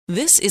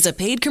This is a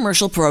paid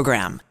commercial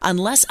program.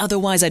 Unless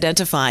otherwise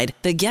identified,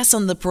 the guests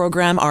on the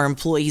program are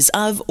employees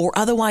of or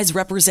otherwise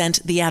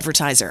represent the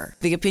advertiser.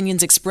 The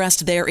opinions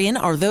expressed therein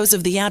are those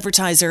of the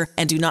advertiser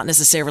and do not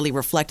necessarily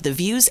reflect the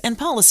views and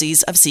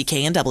policies of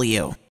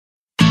CKNW.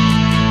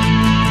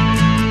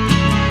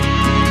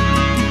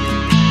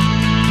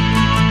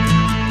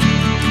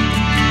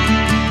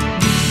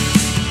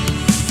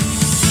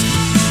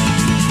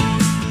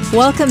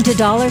 Welcome to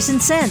Dollars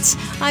and Cents.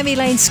 I'm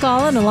Elaine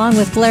Scollin along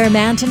with Blair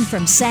Manton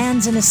from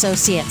Sands &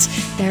 Associates.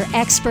 They're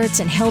experts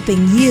in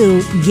helping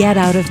you get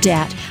out of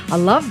debt. I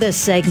love this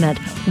segment,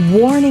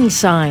 warning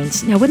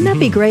signs. Now, wouldn't that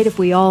be great if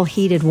we all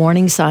heeded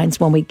warning signs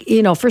when we,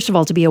 first of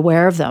all, to be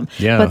aware of them.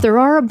 Yeah. But there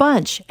are a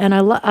bunch, and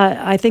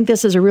I think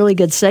this is a really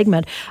good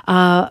segment.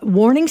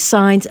 Warning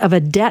signs of a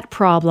debt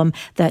problem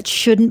that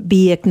shouldn't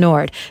be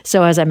ignored.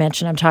 So as I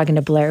mentioned, I'm talking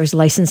to Blair, who's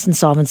licensed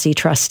insolvency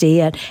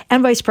trustee and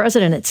vice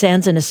president at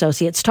Sands &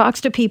 Associates,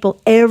 talks to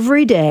people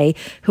every day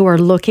who are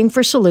looking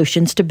for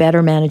solutions to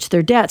better manage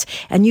their debts.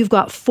 And you've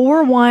got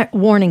 4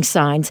 warning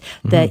signs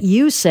that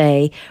you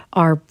say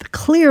are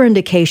clear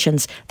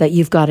indications that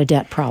you've got a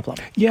debt problem.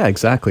 Yeah,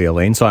 exactly,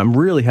 Elaine. So I'm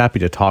really happy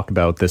to talk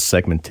about this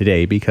segment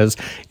today because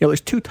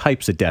there's 2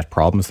 types of debt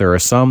problems. There are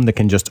some that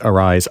can just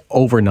arise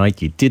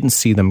overnight. You didn't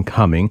see them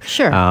coming.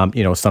 Sure.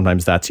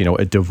 Sometimes that's,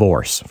 a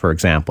divorce, for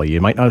example. You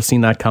might not have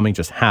seen that coming,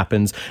 just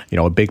happens.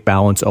 A big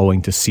balance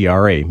owing to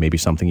CRA, maybe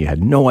something you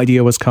had no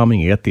idea was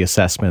coming. You get the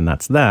assessment and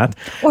that's that.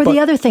 Or the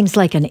other things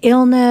like an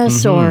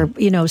illness or,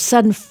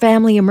 sudden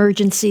family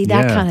emergency,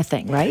 that kind of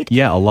thing, right?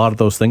 Yeah, a lot of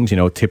those things,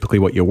 typically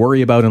what you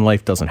worry about in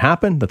life doesn't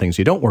happen. The things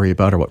you don't worry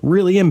about are what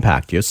really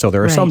impact you. So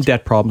there are some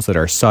debt problems that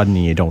are sudden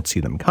and you don't see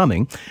them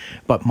coming.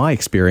 But my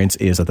experience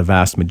is that the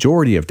vast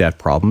majority of debt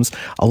problems,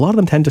 a lot of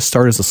them tend to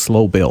start as a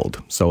slow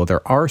build. So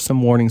there are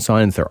some warning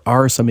signs. There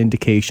are some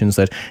indications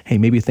that, hey,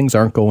 maybe things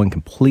aren't going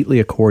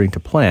completely according to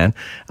plan.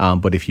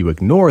 But if you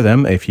ignore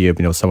them, if you,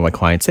 some of my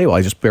clients say, well,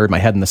 I just buried my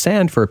head in the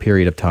sand for a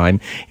period of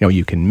time,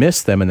 you can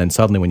miss them. And then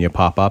suddenly when you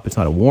pop up, it's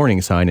not a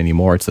warning sign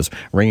anymore. It's this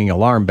ringing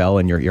alarm bell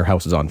and your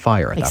house is on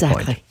fire at that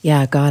point.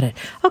 Yeah, got it.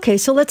 Okay,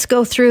 so let's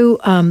go through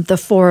the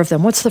 4 of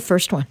them. What's the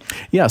first one?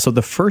 Yeah, so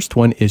the first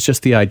one is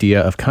just the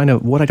idea of kind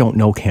of what I don't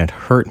know can't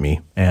hurt me.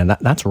 And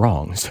that's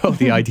wrong. So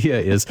the idea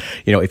is,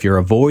 if you're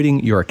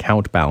avoiding your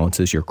account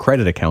balances, your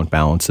credit account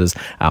balances,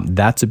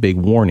 that's a big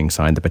warning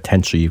sign that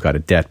potentially you've got a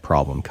debt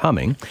problem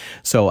coming.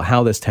 So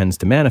how this tends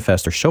to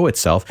manifest or show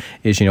itself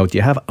is, do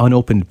you have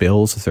unopened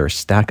bills? Is there a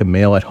stack of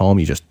mail at home?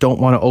 You just don't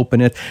want to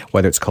open it,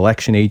 whether it's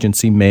collection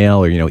agency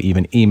mail or,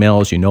 even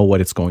emails, you know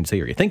what it's going to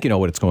say, or you think you know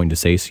what it's going to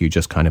say, so you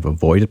just kind of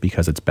avoid it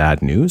because it's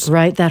bad news.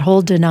 Right, that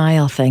whole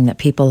denial thing that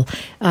people,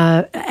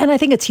 and I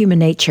think it's human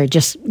nature,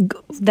 just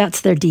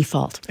that's their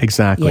default.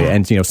 Exactly. Yeah.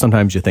 And,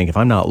 sometimes you think if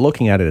I'm not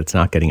looking at it, it's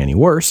not getting any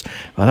worse.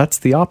 Well, that's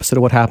the opposite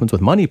of what happens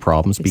with money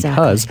problems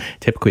because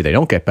typically they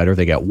don't get better.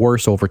 They get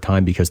worse over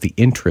time because the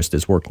interest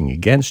is working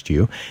against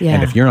you. Yeah.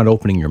 And if you're not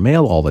opening your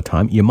mail all the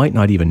time, you might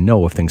not even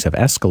know if things have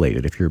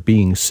escalated, if you're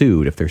being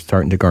sued, if they're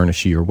starting to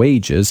garnish your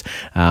wages,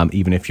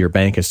 even if your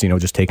bank is,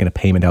 just taking a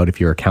payment out of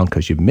your account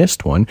because you've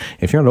missed one.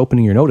 If you're not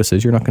opening your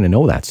notices, you're not going to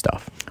know that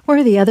stuff. What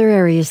are the other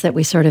areas that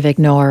we sort of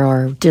ignore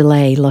or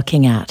delay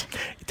looking at?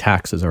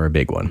 Taxes are a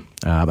big one.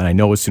 And I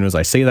know as soon as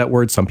I say that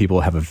word, some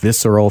people have a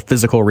visceral,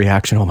 physical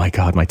reaction. Oh my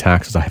God, my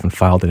taxes, I haven't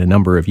filed in a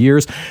number of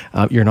years.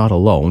 You're not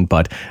alone,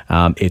 but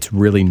it's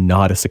really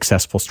not a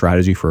successful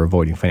strategy for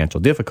avoiding financial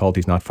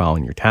difficulties, not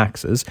filing your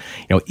taxes.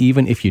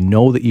 Even if you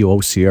know that you owe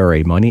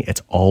CRA money,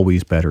 it's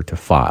always better to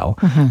file.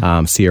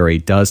 CRA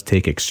does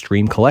take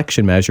extreme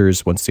collection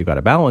measures once they've got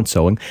a balance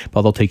owing,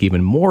 but they'll take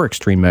even more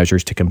extreme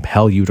measures to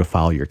compel you to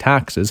file your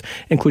taxes,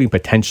 including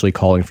potentially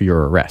calling for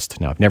your arrest.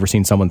 Now, I've never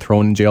seen someone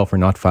thrown in jail for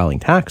not filing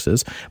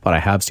taxes, but I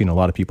have seen a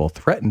lot of people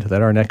threatened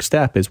that our next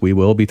step is we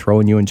will be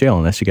throwing you in jail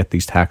unless you get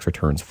these tax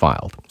returns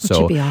filed. Which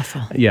would be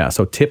awful. Yeah.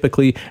 So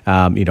typically,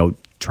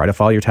 try to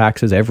file your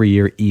taxes every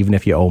year. Even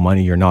if you owe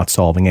money, you're not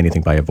solving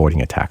anything by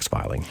avoiding a tax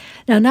filing.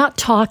 Now, not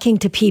talking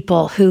to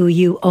people who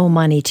you owe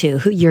money to,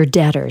 who your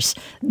debtors.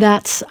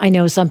 I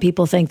know some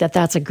people think that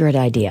that's a good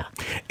idea.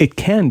 It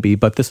can be,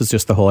 but this is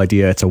just the whole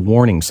idea. It's a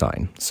warning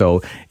sign.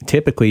 So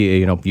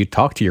typically, you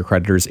talk to your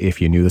creditors if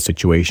you knew the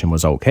situation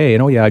was okay.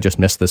 And, I just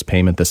missed this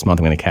payment this month.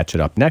 I'm going to catch it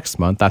up next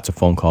month. That's a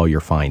phone call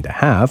you're fine to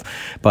have.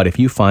 But if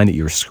you find that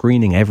you're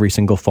screening every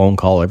single phone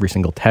call, every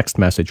single text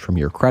message from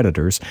your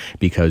creditors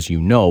because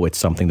it's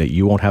something that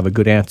you won't have a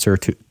good answer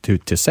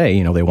to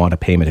say, they want a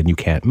payment and you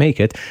can't make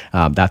it,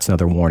 that's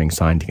another warning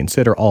sign to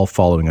consider, all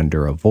falling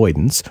under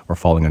avoidance.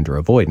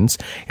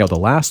 The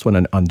last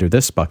one under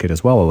this bucket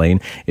as well, Elaine,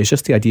 is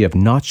just the idea of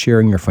not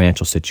sharing your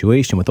financial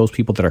situation with those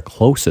people that are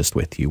closest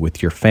with you,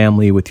 with your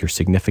family, with your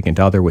significant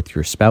other, with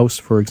your spouse,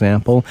 for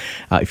example.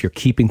 If you're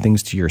keeping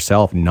things to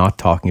yourself, not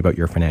talking about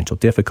your financial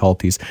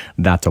difficulties,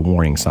 that's a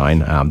warning sign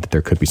that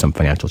there could be some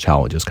financial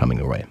challenges coming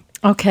your way.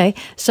 Okay,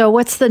 so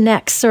what's the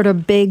next sort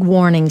of big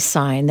warning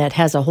sign that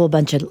has a whole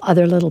bunch of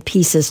other little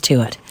pieces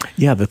to it?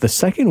 Yeah, the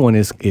second one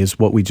is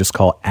what we just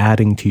call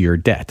adding to your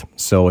debt.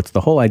 So it's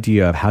the whole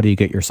idea of how do you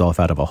get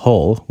yourself out of a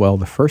hole? Well,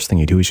 the first thing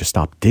you do is you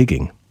stop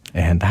digging.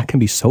 And that can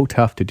be so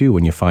tough to do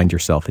when you find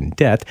yourself in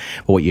debt.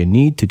 But what you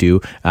need to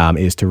do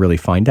is to really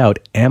find out,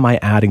 am I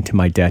adding to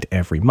my debt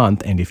every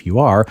month? And if you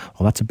are,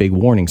 well, that's a big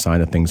warning sign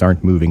that things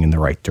aren't moving in the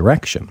right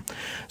direction.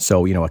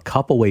 So, a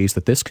couple ways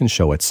that this can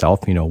show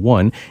itself.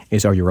 One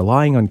is, are you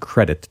relying on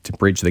credit to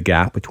bridge the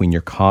gap between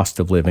your cost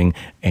of living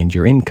and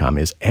your income?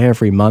 Is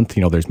every month,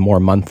 there's more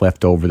month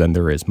left over than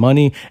there is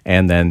money,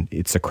 and then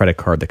it's a credit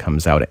card that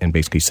comes out and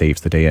basically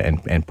saves the day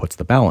and puts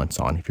the balance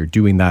on. If you're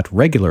doing that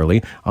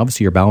regularly,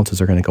 obviously your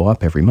balances are going to go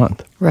up every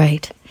month.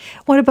 Right.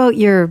 What about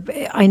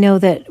I know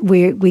that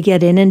we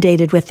get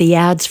inundated with the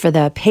ads for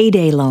the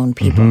payday loan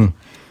people. Mm-hmm.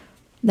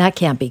 That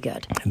can't be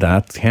good.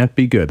 That can't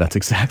be good.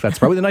 That's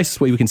probably the nicest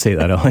way we can say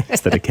that,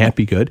 Alex, that it can't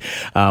be good.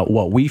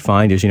 What we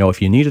find is,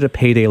 if you needed a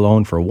payday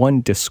loan for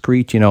one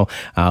discrete,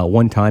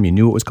 one time you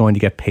knew it was going to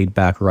get paid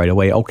back right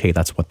away, okay,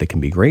 that's what they can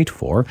be great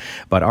for.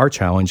 But our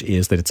challenge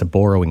is that it's a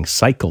borrowing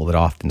cycle that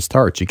often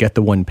starts. You get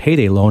the one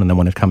payday loan, and then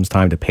when it comes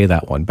time to pay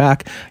that one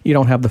back, you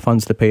don't have the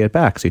funds to pay it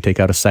back. So you take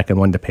out a second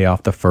one to pay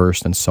off the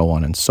first, and so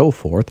on and so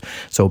forth.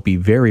 So be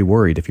very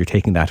worried if you're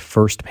taking that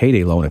first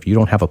payday loan. If you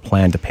don't have a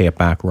plan to pay it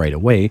back right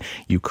away,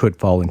 you could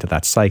fall into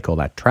that cycle,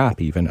 that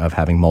trap even, of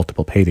having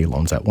multiple payday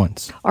loans at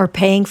once. Or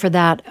paying for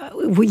that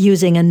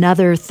using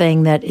another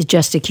thing that it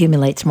just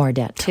accumulates more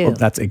debt too. Well,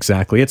 that's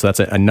exactly it. So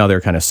that's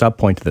another kind of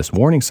sub-point to this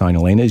warning sign,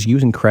 Elena, is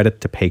using credit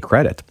to pay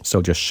credit.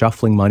 So just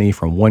shuffling money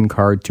from one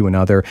card to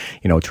another,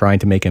 trying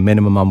to make a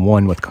minimum on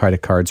one with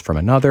credit cards from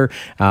another.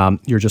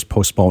 You're just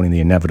postponing the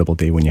inevitable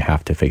day when you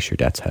have to face your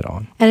debts head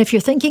on. And if you're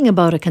thinking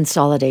about a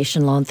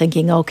consolidation loan,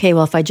 thinking, okay,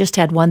 well, if I just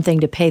had one thing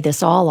to pay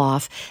this all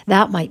off,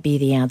 that might be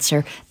the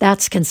answer.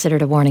 That's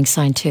considered a warning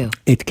sign too.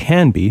 It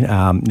can be.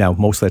 Now,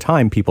 most of the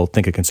time, people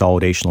think a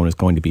consolidation loan is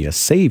going to be a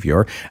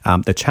savior.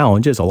 The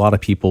challenge is a lot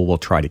of people will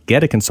try to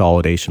get a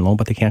consolidation loan,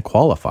 but they can't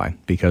qualify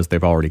because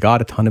they've already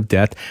got a ton of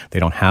debt. They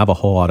don't have a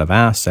whole lot of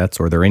assets,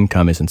 or their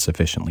income isn't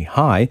sufficiently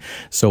high.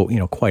 So,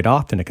 quite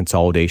often a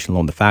consolidation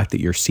loan, the fact that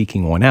you're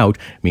seeking one out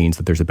means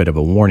that there's a bit of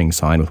a warning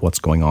sign with what's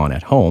going on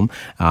at home.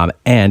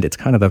 And it's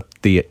kind of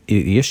the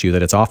issue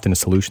that it's often a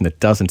solution that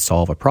doesn't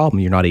solve a problem.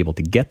 You're not able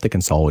to get the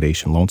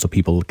consolidation loan, so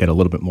people get a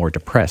little bit more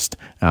depressed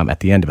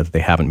at the end of it, that they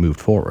haven't moved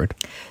forward.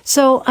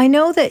 So I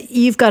know that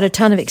you've got a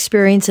ton of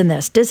experience in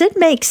this. Does it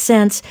make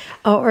sense,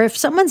 or if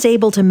someone's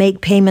able to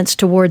make payments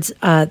towards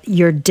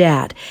your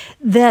debt,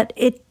 that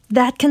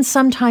can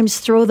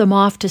sometimes throw them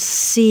off to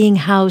seeing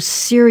how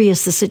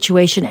serious the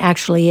situation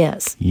actually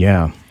is?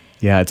 Yeah.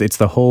 Yeah, it's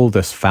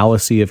this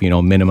fallacy of,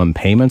 minimum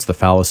payments, the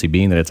fallacy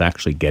being that it's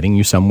actually getting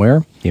you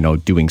somewhere.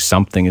 Doing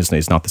something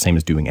is not the same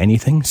as doing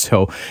anything.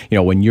 So,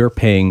 when you're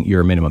paying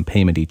your minimum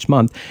payment each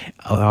month,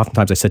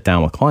 oftentimes I sit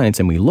down with clients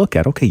and we look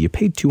at, okay, you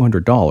paid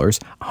 $200,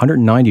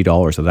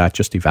 $190 of that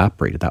just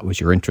evaporated. That was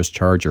your interest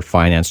charge, your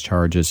finance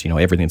charges,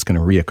 everything that's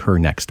going to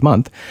reoccur next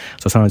month.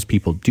 So sometimes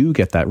people do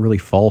get that really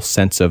false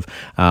sense of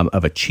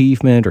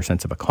achievement or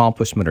sense of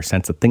accomplishment or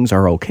sense that things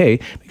are okay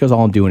because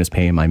all I'm doing is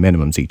paying my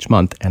minimums each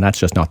month, and that's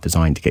just not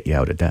designed to get you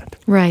out of debt.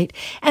 Right.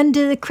 And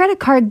do the credit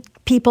card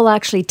people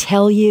actually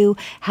tell you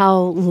how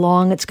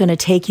long it's going to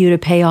take you to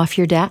pay off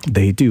your debt?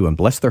 They do, and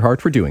bless their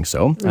heart for doing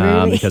so,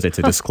 really? Because it's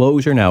a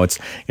disclosure. Now it's,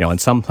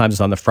 and sometimes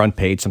it's on the front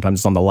page, sometimes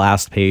it's on the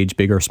last page,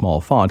 big or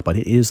small font, but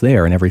it is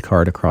there in every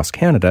card across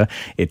Canada.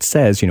 It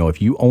says,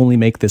 if you only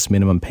make this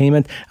minimum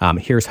payment,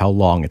 here's how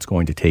long it's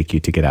going to take you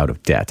to get out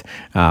of debt.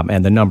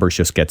 And the numbers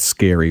just get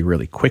scary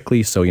really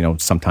quickly. So,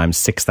 sometimes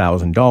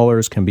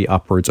 $6,000 can be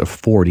upwards of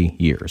 40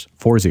 years,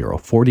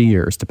 40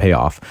 years to pay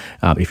off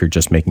if you're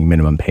just making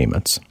minimum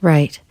payments.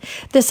 Right.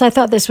 I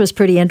thought this was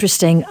pretty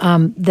interesting,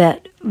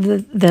 that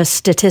the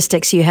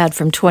statistics you had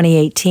from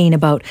 2018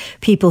 about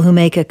people who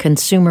make a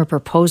consumer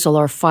proposal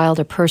or filed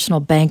a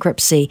personal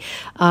bankruptcy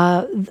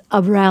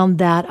around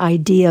that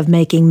idea of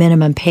making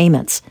minimum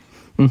payments.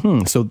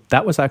 Mm-hmm. So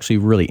that was actually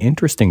really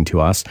interesting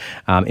to us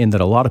in that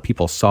a lot of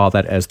people saw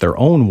that as their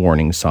own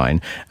warning sign.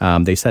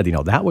 They said,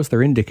 that was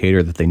their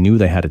indicator that they knew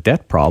they had a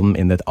debt problem,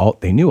 in that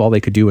they knew all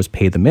they could do was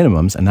pay the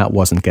minimums, and that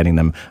wasn't getting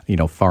them,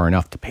 far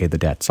enough to pay the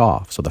debts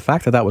off. So the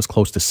fact that was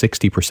close to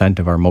 60%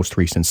 of our most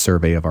recent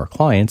survey of our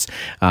clients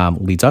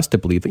leads us to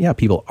believe that,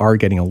 people are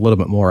getting a little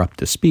bit more up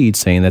to speed,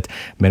 saying that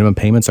minimum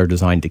payments are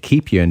designed to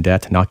keep you in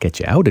debt, not get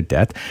you out of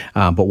debt.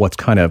 But what's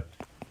kind of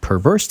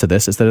perverse to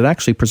this is that it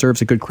actually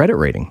preserves a good credit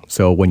rating.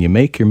 So when you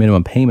make your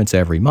minimum payments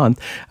every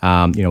month,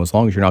 as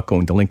long as you're not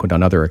going delinquent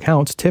on other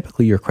accounts,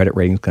 typically your credit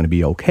rating is going to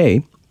be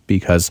okay.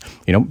 Because,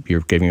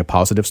 you're giving a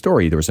positive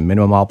story. There was a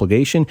minimum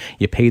obligation.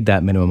 You paid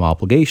that minimum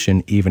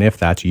obligation, even if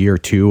that's year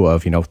 2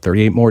 of,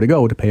 38 more to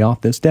go to pay off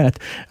this debt.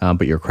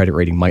 But your credit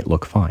rating might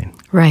look fine.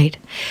 Right.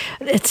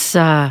 It's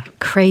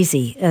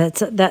crazy.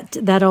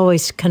 That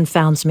always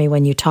confounds me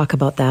when you talk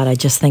about that. I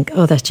just think,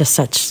 that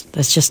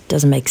just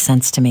doesn't make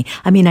sense to me.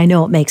 I mean, I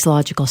know it makes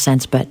logical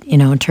sense, but,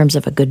 in terms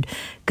of a good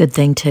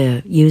thing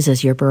to use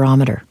as your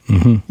barometer,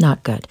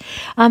 not good.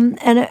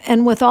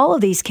 And with all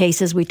of these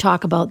cases, we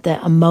talk about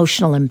the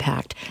emotional impact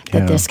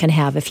that this can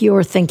have. If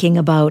you're thinking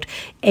about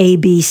A,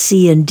 B,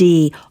 C, and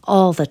D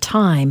all the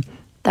time,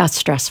 That's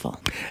stressful.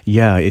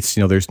 Yeah, it's,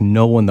 there's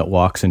no one that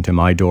walks into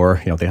my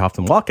door. They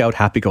often walk out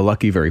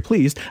happy-go-lucky, very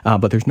pleased,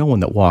 but there's no one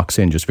that walks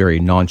in just very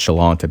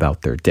nonchalant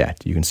about their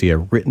debt. You can see it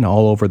written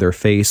all over their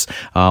face,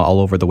 all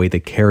over the way they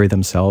carry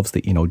themselves.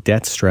 That,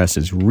 debt stress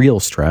is real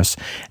stress,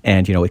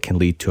 and, it can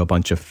lead to a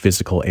bunch of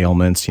physical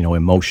ailments,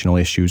 emotional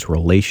issues,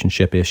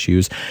 relationship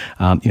issues,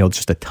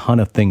 just a ton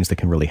of things that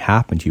can really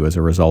happen to you as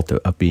a result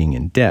of being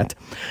in debt.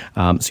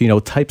 So,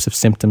 types of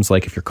symptoms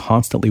like if you're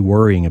constantly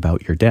worrying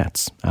about your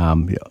debts,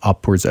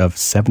 upwards of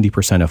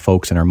 70% of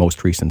folks in our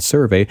most recent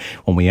survey,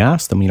 when we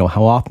asked them,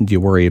 how often do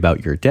you worry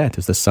about your debt?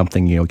 Is this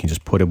something, you can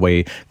just put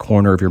away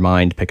corner of your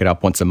mind, pick it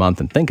up once a month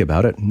and think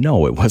about it?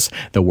 No, it was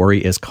the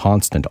worry is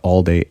constant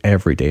all day,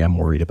 every day. I'm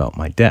worried about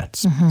my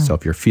debts. So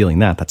if you're feeling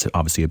that, that's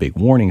obviously a big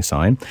warning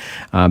sign.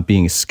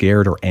 Being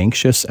scared or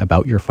anxious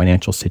about your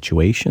financial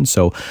situation.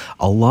 So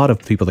a lot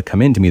of people that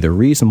come into me, the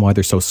reason why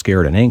they're so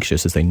scared and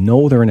anxious is they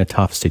know they're in a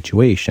tough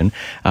situation,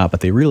 but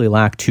they really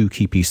lack two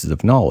key pieces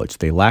of knowledge.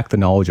 They lack the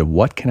knowledge of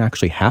what can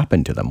actually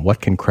happen to them.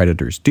 What can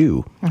creditors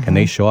do? Can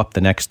they show up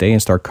the next day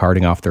and start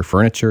carting off their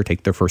furniture,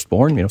 take their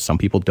firstborn? Some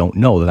people don't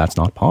know that that's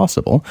not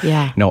possible.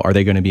 Yeah. Are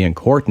they going to be in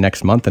court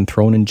next month and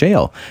thrown in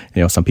jail?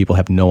 Some people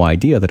have no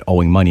idea that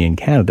owing money in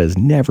Canada is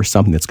never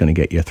something that's going to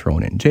get you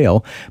thrown in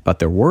jail, but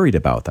they're worried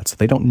about that. So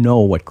they don't know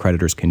what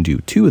creditors can do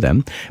to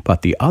them.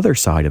 But the other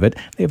side of it,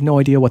 they have no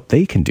idea what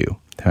they can do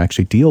to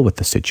actually deal with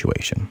the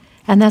situation.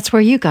 And that's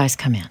where you guys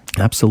come in.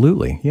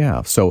 Absolutely,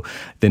 yeah. So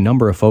the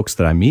number of folks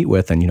that I meet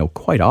with, and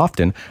quite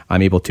often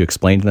I'm able to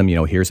explain to them,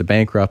 here's a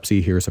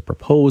bankruptcy, here's a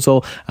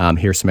proposal,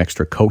 here's some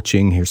extra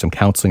coaching, here's some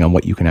counseling on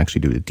what you can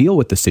actually do to deal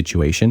with the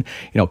situation.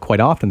 Quite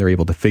often they're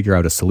able to figure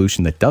out a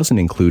solution that doesn't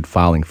include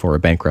filing for a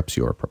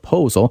bankruptcy or a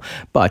proposal,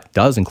 but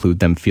does include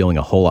them feeling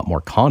a whole lot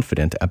more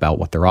confident about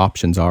what their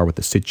options are, what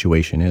the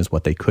situation is,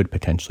 what they could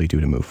potentially do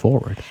to move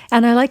forward.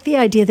 And I like the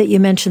idea that you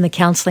mentioned the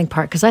counseling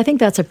part, because I think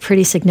that's a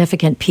pretty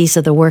significant piece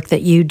of the work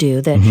that you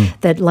do,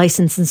 that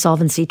licensed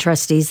insolvency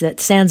trustees, that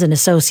Sands and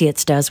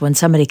Associates does when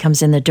somebody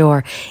comes in the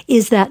door,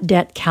 is that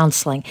debt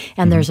counseling.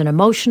 And there's an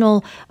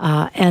emotional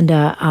and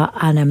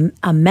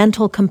a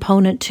mental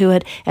component to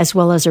it, as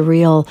well as a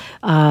real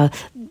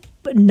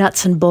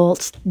nuts and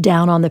bolts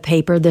down on the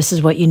paper. This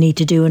is what you need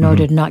to do in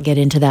order to not get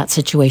into that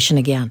situation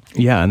again.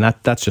 Yeah, and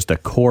that's just a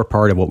core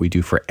part of what we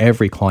do for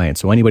every client.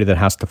 So anybody that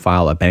has to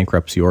file a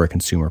bankruptcy or a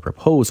consumer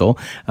proposal,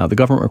 the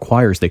government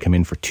requires they come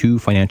in for 2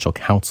 financial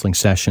counseling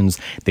sessions.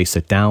 They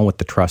sit down with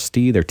the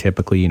trustee. They're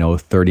typically,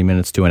 30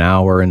 minutes to an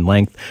hour in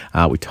length.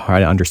 We try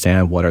to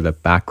understand what are the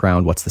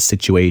background, what's the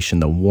situation,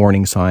 the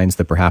warning signs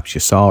that perhaps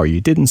you saw or you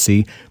didn't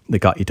see that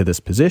got you to this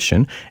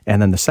position.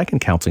 And then the second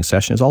counseling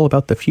session is all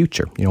about the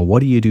future.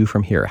 What do you do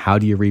from here? How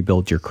do you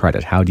rebuild your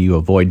credit? How do you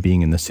avoid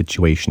being in this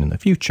situation in the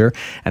future?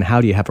 And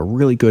how do you have a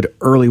really good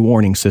early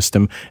warning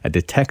system, a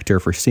detector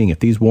for seeing if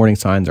these warning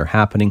signs are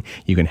happening?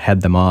 You can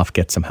head them off,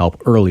 get some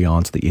help early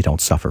on so that you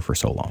don't suffer for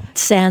so long.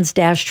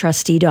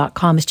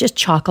 Sands-trustee.com is just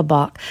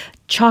chock-a-block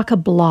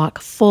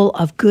full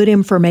of good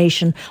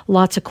information,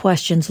 lots of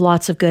questions,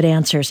 lots of good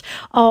answers.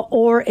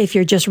 Or if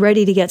you're just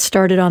ready to get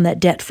started on that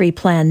debt-free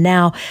plan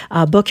now,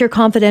 book your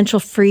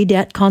confidential free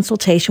debt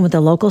consultation with a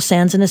local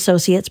Sands &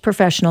 Associates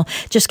professional.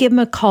 Just give them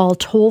a call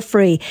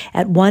toll-free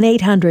at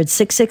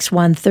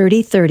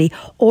 1-800-661-3030.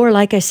 Or,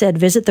 like I said,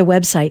 visit the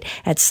website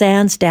at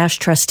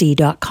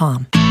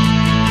sands-trustee.com.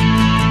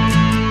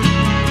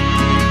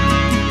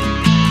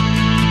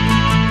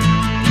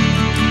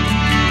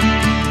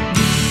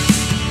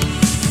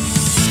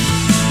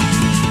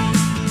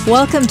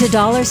 Welcome to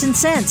Dollars and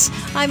Cents.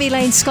 I'm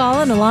Elaine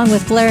Scollin, along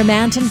with Blair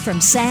Manton from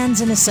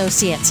Sands &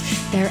 Associates.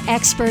 They're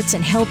experts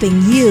in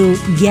helping you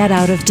get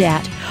out of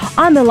debt.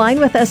 On the line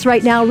with us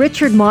right now,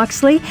 Richard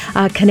Moxley,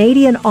 a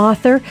Canadian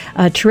author,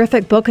 a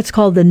terrific book. It's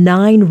called The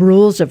 9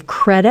 Rules of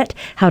Credit,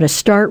 How to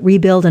Start,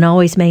 Rebuild, and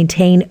Always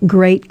Maintain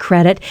Great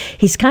Credit.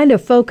 He's kind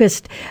of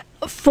focused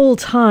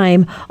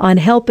full-time on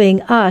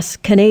helping us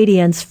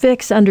Canadians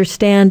fix,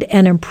 understand,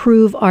 and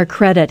improve our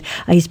credit.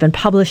 He's been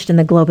published in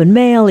the Globe and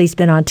Mail. He's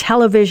been on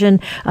television,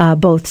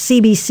 both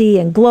CBC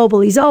and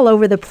Global. He's all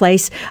over the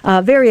place.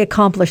 Very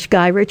accomplished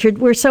guy. Richard,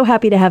 we're so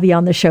happy to have you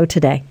on the show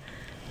today.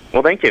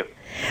 Well, thank you.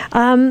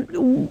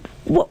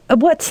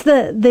 What's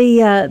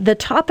the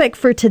topic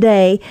for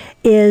today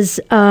is...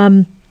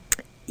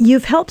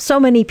 You've helped so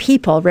many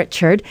people,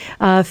 Richard,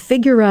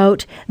 figure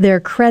out their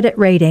credit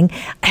rating.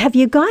 Have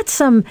you got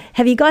some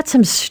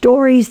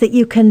stories that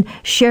you can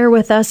share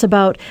with us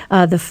about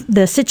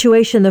the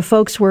situation the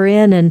folks were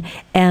in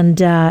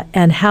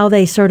and how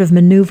they sort of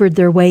maneuvered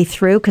their way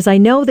through? Because I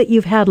know that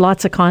you've had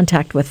lots of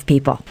contact with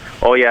people.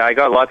 Oh yeah, I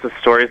got lots of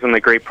stories, and the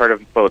great part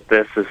about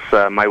this is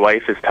my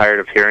wife is tired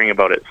of hearing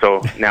about it,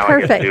 so now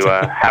Perfect. I get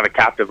to have a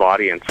captive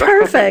audience.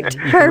 Perfect.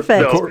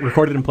 So,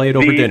 recorded and played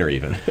over dinner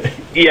even.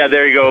 Yeah,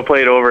 there you go,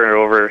 play it over and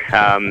over.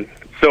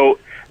 So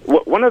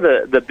one of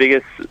the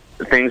biggest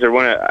things,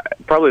 or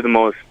probably the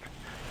most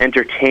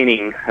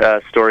entertaining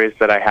stories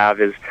that I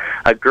have, is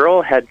a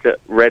girl had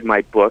read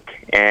my book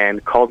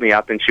and called me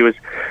up, and she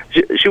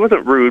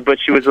wasn't rude, but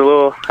she was a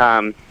little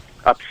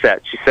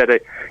upset. She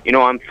said,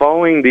 I'm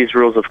following these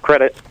rules of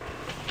credit,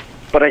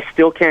 but I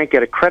still can't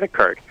get a credit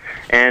card.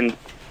 And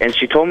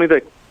she told me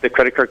the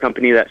credit card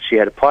company that she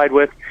had applied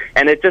with,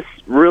 and it just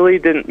really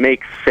didn't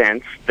make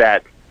sense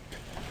that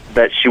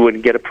she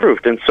wouldn't get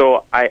approved. And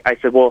so I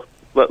said, well,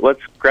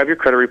 let's grab your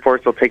credit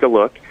reports, I'll take a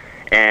look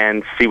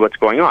and see what's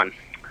going on.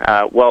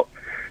 Well,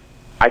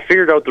 I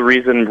figured out the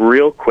reason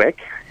real quick,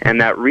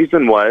 and that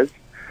reason was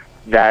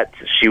that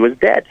she was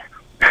dead.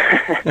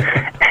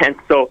 And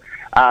so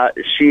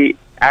she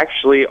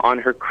actually, on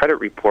her credit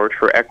report,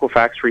 her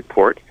Equifax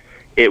report,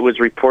 it was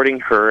reporting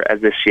her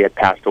as if she had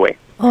passed away.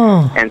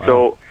 Oh. And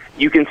so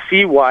you can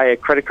see why a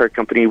credit card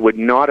company would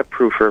not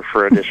approve her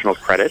for additional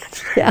credit.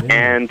 Yeah.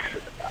 And,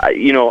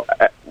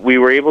 we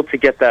were able to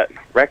get that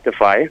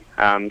rectified.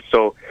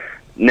 So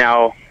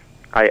now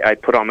I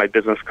put on my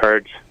business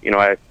card,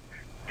 I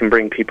can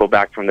bring people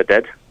back from the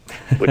dead,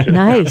 which is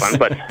nice. fun.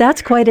 But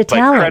that's quite a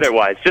talent.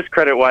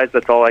 Credit-wise,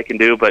 that's all I can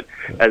do. But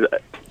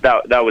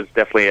that was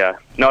definitely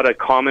not a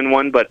common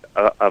one, but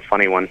a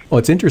funny one. Well,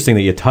 it's interesting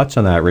that you touch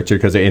on that, Richard,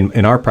 because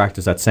in our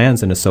practice at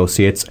Sands &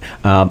 Associates,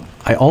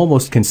 I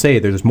almost can say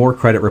there's more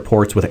credit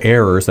reports with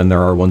errors than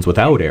there are ones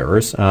without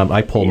errors.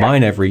 I pull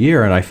mine every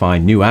year, and I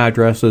find new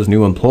addresses,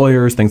 new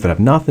employers, things that have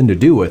nothing to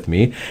do with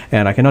me.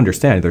 And I can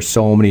understand there's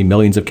so many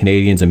millions of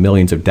Canadians and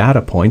millions of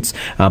data points.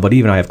 But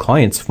even I have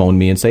clients phone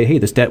me and say, hey,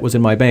 this debt was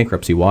in my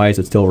bankruptcy. Why is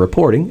it still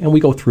reporting? And we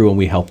go through and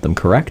we help them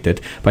correct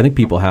it. But I think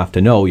people have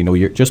to know,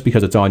 just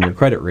because it's on your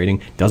credit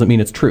rating doesn't mean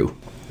it's true.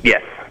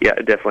 Yes. Yeah,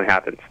 it definitely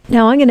happens.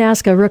 Now, I'm going to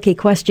ask a rookie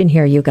question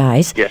here, you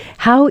guys. Yes.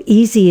 How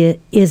easy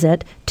is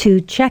it to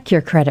check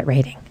your credit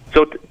rating?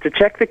 So to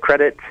check the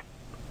credit,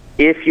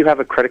 if you have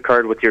a credit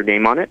card with your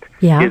name on it,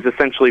 is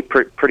essentially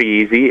pretty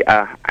easy.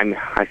 I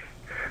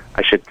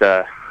should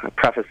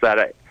preface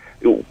that.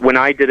 When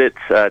I did it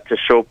to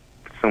show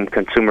some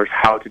consumers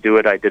how to do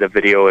it, I did a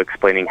video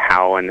explaining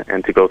how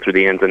and to go through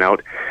the ins and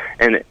out.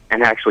 And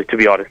actually, to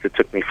be honest, it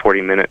took me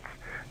 40 minutes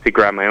to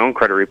grab my own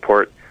credit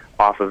report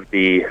off of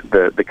the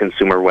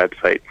consumer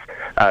websites.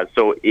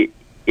 So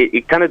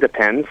it kind of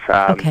depends.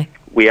 Okay.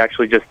 We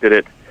actually just did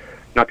it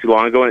not too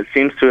long ago, and it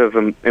seems to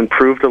have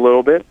improved a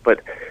little bit, but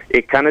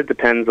it kind of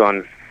depends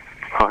on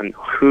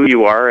who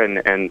you are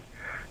and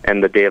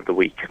the day of the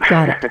week.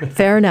 Got it.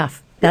 Fair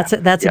enough. That's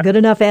a good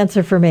enough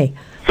answer for me.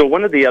 So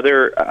one of the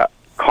other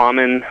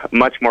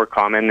much more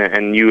common,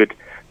 and you had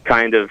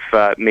kind of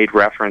made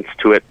reference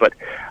to it, but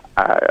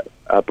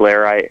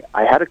Blair,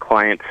 I had a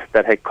client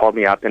that had called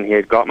me up, and he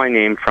had got my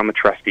name from a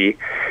trustee,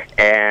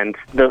 and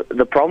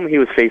the problem he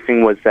was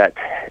facing was that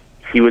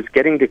he was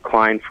getting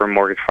declined for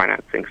mortgage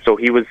financing. So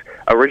he was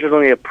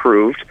originally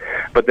approved,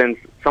 but then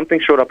something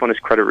showed up on his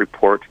credit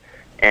report,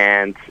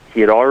 and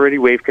he had already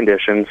waived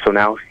conditions, so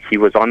now he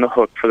was on the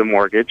hook for the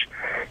mortgage,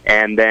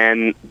 and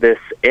then this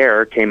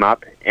error came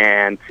up,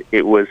 and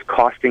it was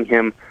costing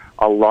him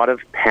a lot of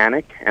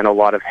panic and a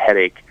lot of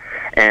headache.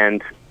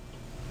 And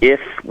if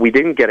we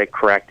didn't get it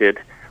corrected,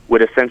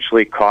 would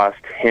essentially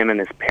cost him and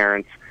his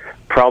parents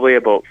probably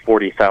about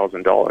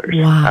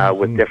 $40,000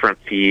 with different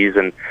fees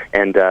and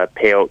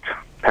payout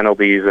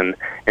penalties and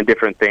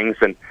different things.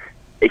 And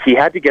he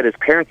had to get his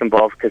parents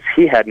involved because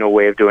he had no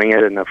way of doing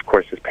it. And of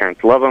course, his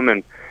parents love him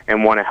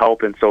and want to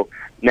help. And so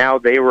now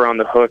they were on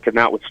the hook, and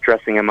that was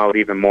stressing him out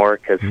even more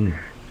because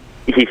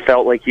he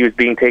felt like he was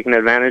being taken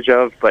advantage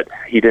of, but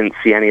he didn't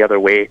see any other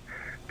way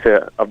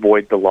to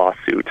avoid the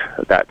lawsuit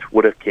that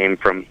would have came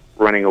from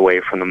running away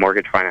from the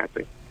mortgage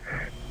financing.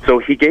 So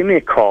he gave me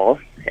a call,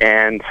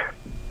 and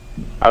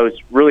I was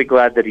really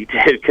glad that he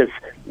did because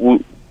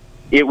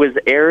it was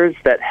errors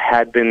that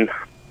had been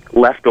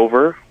left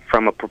over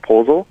from a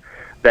proposal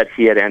that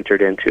he had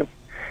entered into.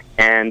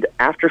 And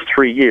after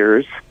 3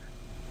 years,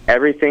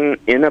 everything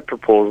in a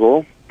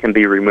proposal can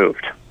be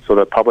removed. So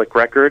the public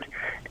record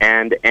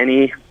and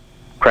any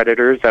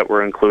creditors that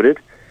were included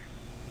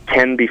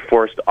can be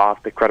forced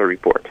off the credit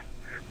report.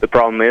 The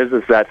problem is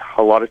that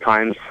a lot of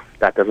times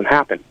that doesn't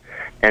happen.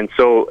 And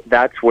so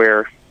that's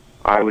where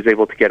I was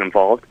able to get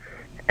involved.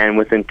 And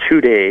within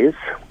 2 days,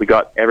 we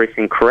got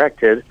everything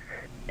corrected.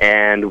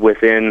 And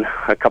within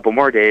a couple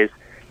more days,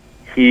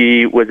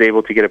 he was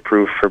able to get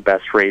approved for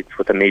best rates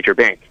with a major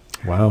bank.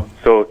 Wow.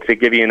 So to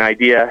give you an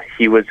idea,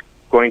 he was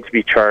going to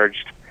be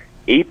charged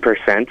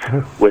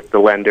 8% with the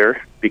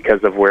lender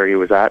because of where he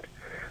was at.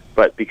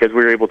 But because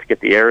we were able to get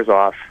the errors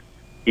off,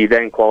 he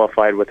then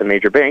qualified with a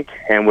major bank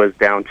and was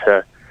down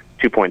to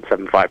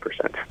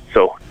 2.75%.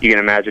 So you can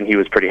imagine he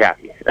was pretty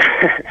happy.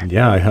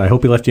 Yeah, I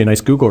hope he left you a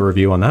nice Google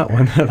review on that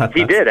one.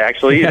 He did,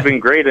 actually. He's been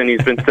great, and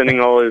he's been sending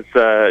all his,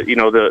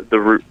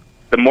 the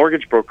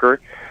mortgage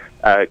broker,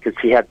 because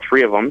he had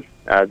 3 of them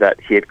that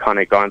he had kind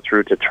of gone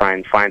through to try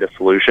and find a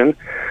solution.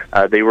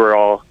 They were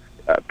all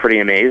pretty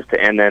amazed,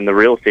 and then the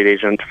real estate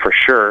agent for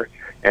sure.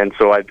 And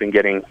so I've been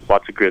getting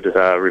lots of good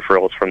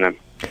referrals from them.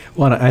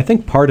 Well, and I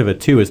think part of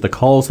it, too, is the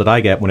calls that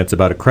I get when it's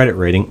about a credit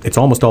rating. It's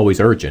almost always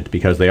urgent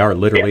because they are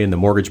literally in the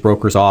mortgage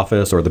broker's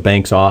office or the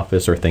bank's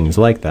office or things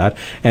like that.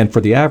 And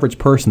for the average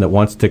person that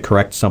wants to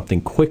correct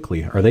something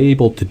quickly, are they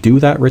able to do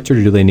that, Richard,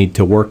 or do they need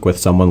to work with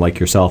someone like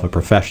yourself, a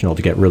professional,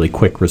 to get really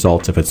quick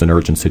results if it's an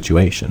urgent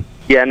situation?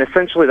 Yeah, and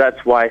essentially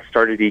that's why I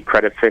started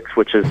eCredit Fix,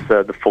 which is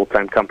the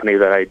full-time company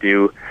that I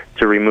do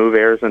to remove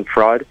errors and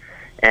fraud.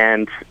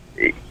 And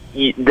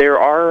there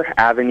are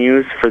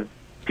avenues for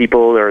people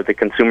or the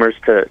consumers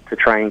to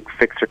try and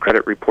fix their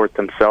credit report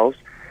themselves,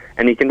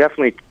 and you can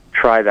definitely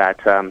try that.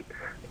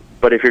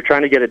 But if you're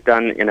trying to get it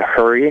done in a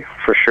hurry,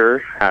 for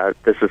sure,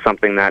 this is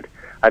something that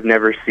I've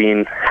never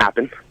seen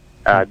happen.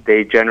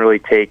 They generally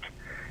take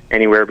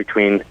anywhere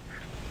between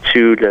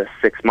 2 to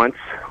 6 months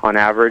on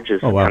average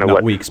is kind of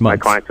what weeks, my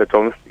months. clients have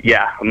told me.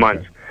 Yeah, a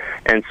month. Okay.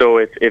 And so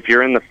if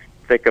you're in the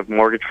thick of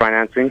mortgage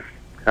financing,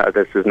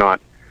 this is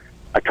not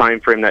a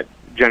time frame that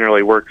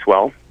generally works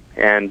well.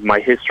 And my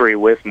history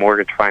with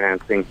mortgage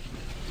financing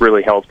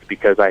really helped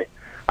because I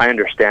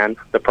understand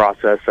the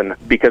process, and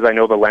because I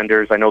know the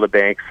lenders, I know the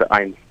banks,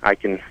 I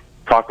can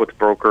talk with the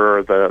broker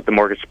or the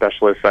mortgage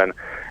specialist, and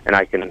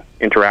I can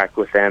interact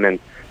with them and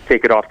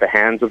take it off the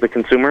hands of the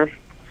consumer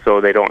so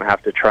they don't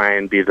have to try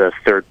and be the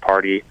third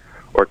party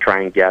or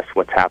try and guess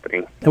what's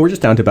happening. And we're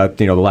just down to about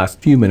the last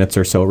few minutes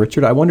or so.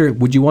 Richard, I wonder,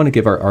 would you want to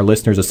give our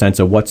listeners a sense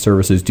of what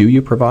services do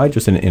you provide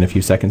just in a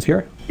few seconds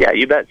here? Yeah,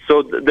 you bet.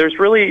 So there's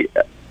really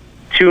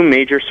two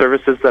major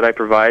services that I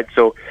provide.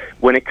 So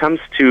when it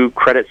comes to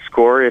credit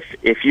score,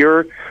 if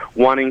you're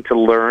wanting to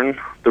learn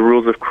the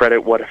rules of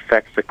credit, what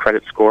affects the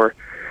credit score,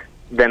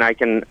 then I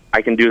can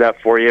do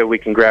that for you. We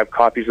can grab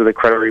copies of the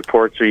credit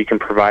reports, or you can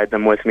provide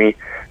them with me,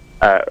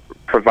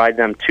 provide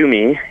them to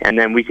me, and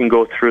then we can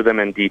go through them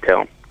in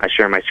detail. I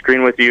share my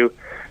screen with you.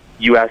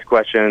 You ask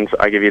questions,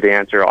 I give you the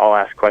answer. I'll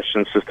ask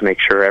questions just to make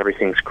sure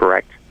everything's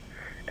correct.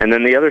 And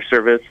then the other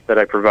service that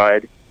I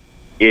provide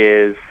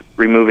is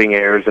removing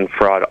errors and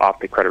fraud off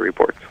the credit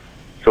reports.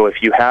 So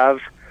if you have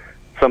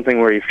something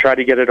where you've tried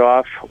to get it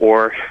off,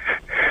 or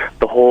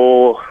the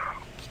whole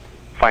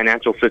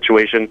financial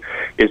situation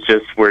is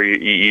just where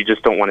you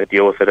just don't want to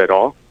deal with it at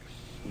all,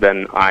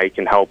 then I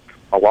can help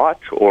a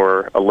lot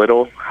or a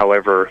little,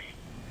 however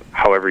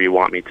you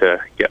want me to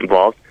get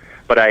involved.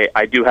 But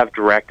I do have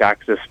direct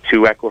access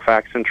to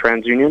Equifax and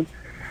TransUnion,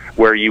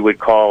 where you would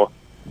call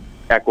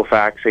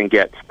Equifax and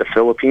get the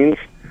Philippines.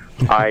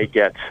 I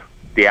get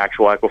the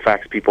actual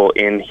Equifax people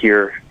in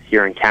here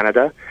in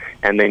Canada,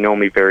 and they know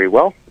me very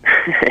well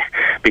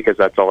because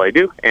that's all I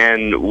do.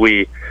 And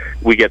we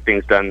get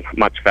things done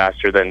much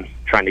faster than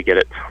trying to get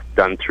it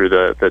done through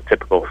the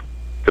typical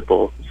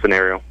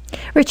scenario.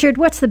 Richard,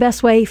 what's the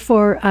best way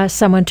for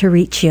someone to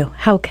reach you?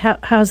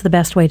 How's the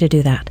best way to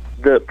do that?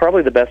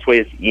 Probably the best way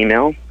is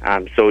email.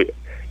 So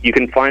you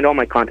can find all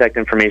my contact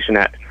information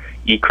at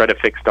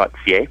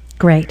ecreditfix.ca.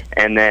 Great.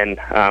 And then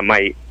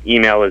my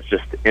email is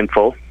just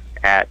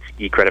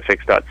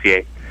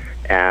info@ecreditfix.ca.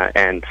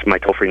 And my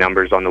toll-free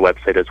number is on the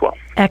website as well.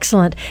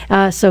 Excellent.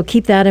 So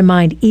keep that in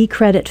mind.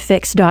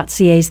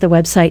 ecreditfix.ca is the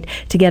website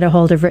to get a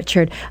hold of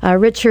Richard.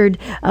 Richard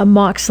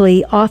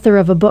Moxley, author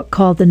of a book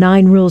called The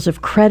 9 Rules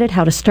of Credit,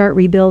 How to Start,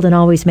 Rebuild, and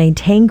Always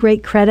Maintain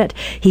Great Credit.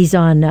 He's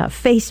on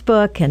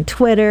Facebook and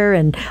Twitter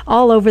and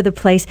all over the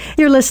place.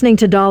 You're listening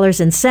to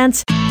Dollars and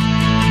Cents.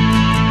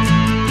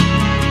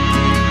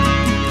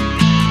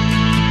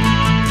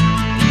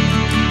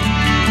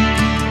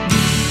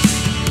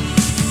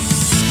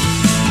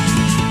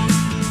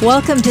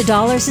 Welcome to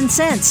Dollars and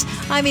Cents.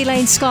 I'm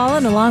Elaine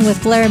Scollin, along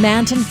with Blair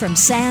Manton from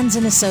Sands &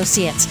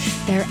 Associates.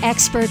 They're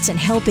experts in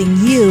helping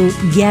you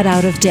get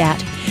out of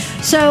debt.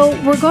 So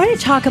we're going to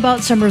talk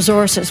about some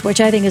resources, which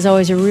I think is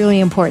always a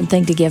really important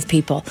thing to give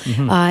people.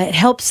 Mm-hmm. It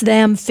helps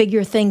them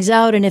figure things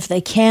out, and if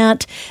they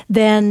can't,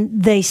 then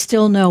they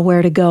still know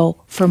where to go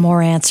for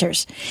more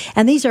answers.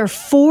 And these are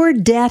 4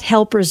 debt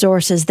help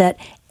resources that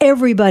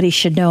everybody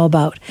should know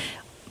about.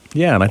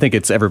 Yeah, and I think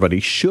it's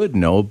everybody should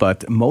know,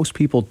 but most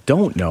people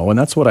don't know. And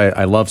that's what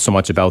I love so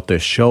much about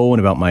this show and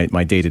about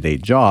my day-to-day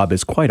job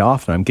is quite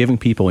often I'm giving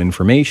people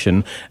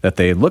information that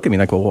they look at me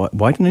like, well,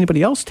 why didn't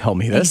anybody else tell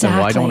me this? Exactly. And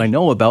why don't I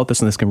know about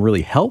this? And this can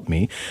really help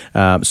me.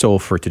 So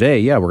for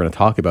today, we're going to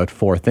talk about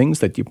 4 things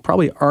that you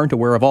probably aren't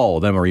aware of all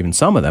of them or even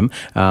some of them.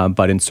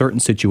 But in certain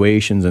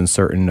situations and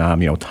certain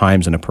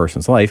times in a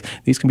person's life,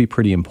 these can be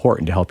pretty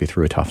important to help you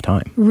through a tough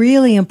time.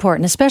 Really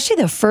important, especially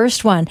the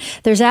first one.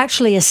 There's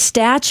actually a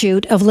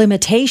statute of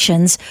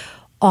limitations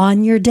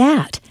on your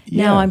debt.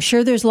 Yeah. Now, I'm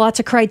sure there's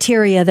lots of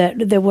criteria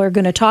that we're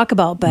going to talk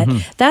about, but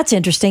that's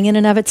interesting in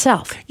and of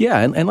itself. Yeah,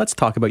 and let's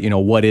talk about,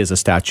 what is a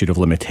statute of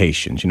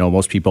limitations.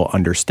 Most people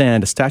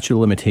understand a statute of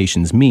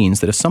limitations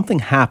means that if something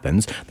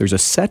happens, there's a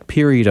set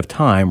period of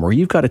time where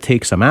you've got to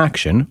take some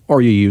action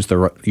or you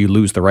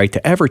lose the right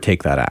to ever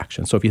take that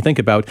action. So if you think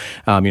about,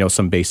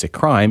 some basic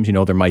crimes,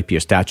 there might be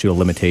a statute of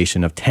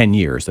limitation of 10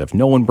 years. If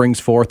no one brings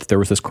forth there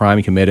was this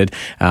crime committed,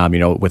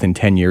 within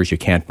 10 years, you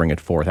can't bring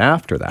it forth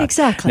after that.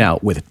 Exactly. Now,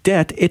 with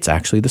debt, it's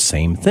actually the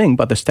same thing,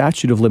 but the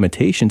statute of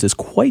limitations is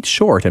quite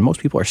short, and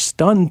most people are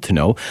stunned to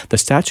know the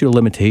statute of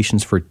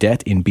limitations for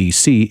debt in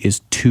BC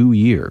is 2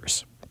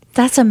 years.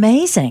 That's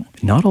amazing.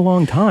 Not a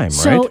long time, right?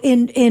 So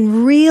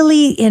in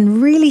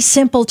really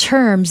simple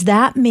terms,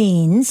 that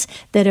means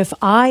that if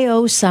I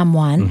owe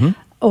someone,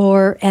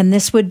 and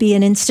this would be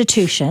an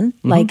institution,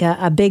 like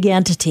a big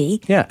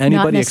entity. Yeah,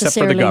 anybody except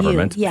for the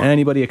government. Yeah.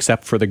 Anybody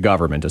except for the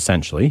government,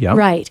 essentially. Yeah.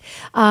 Right.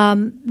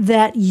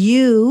 That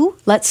you,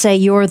 let's say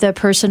you're the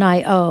person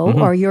I owe,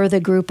 or you're the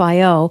group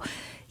I owe,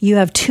 you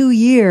have 2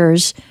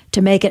 years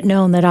to make it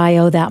known that I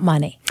owe that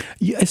money.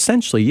 Yeah,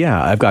 essentially,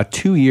 yeah. I've got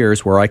 2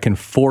 years where I can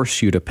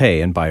force you to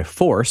pay. And by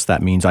force,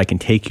 that means I can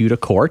take you to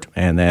court,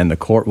 and then the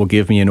court will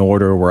give me an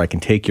order where I can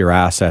take your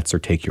assets or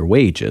take your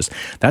wages.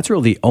 That's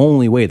really the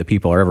only way that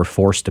people are ever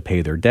forced to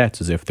pay their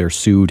debts, is if they're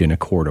sued in a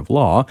court of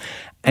law.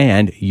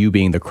 And you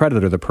being the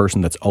creditor, the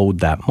person that's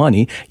owed that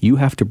money, you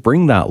have to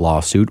bring that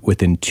lawsuit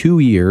within 2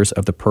 years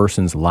of the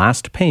person's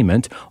last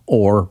payment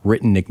or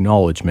written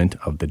acknowledgement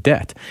of the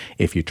debt.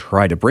 If you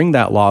try to bring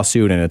that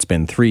lawsuit and it's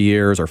been 3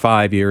 years or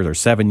 5 years or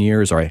 7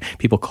 years, or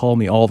people call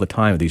me all the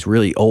time with these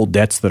really old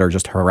debts that are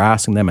just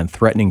harassing them and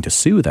threatening to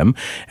sue them.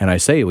 And I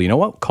say, well, you know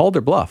what? Call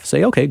their bluff.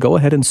 Say, okay, go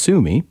ahead and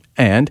sue me.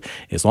 And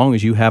as long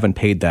as you haven't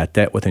paid that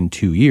debt within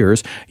 2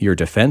 years, your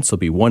defense will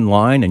be one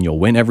line and you'll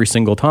win every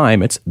single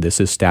time. This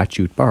is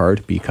statute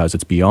barred because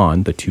it's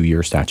beyond the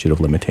 2-year statute of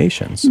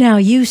limitations.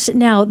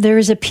 Now, there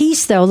is a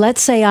piece, though.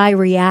 Let's say I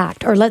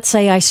react, or let's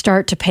say I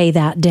start to pay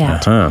that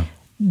debt.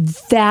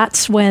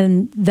 That's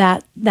when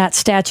that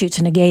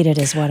statute's negated,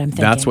 is what I'm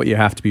thinking. That's what you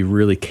have to be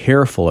really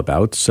careful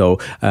about. So,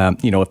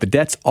 if the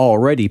debt's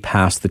already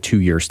past the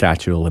 2-year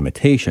statute of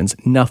limitations,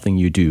 nothing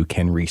you do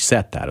can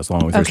reset that, as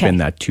long as there's been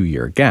that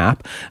 2-year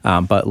gap.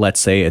 But let's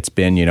say it's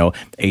been,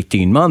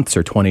 18 months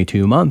or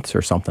 22 months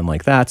or something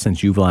like that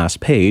since you've last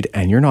paid,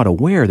 and you're not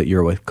aware that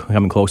you're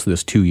coming close to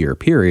this 2-year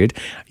period.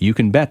 You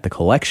can bet the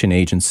collection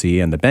agency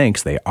and the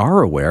banks, they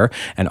are aware,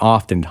 and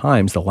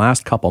oftentimes the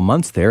last couple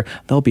months there,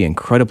 they'll be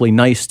incredibly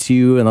nice to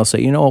you, and they'll say,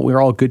 you know what, we're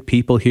all good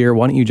people here.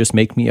 Why don't you just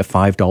make me a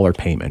 $5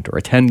 payment or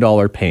a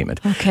 $10 payment?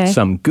 Okay.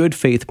 Some good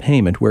faith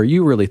payment where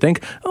you really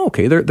think, oh,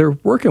 okay, they're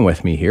working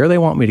with me here. They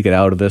want me to get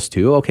out of this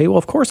too. Okay, well,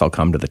 of course I'll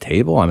come to the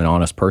table. I'm an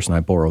honest person.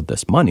 I borrowed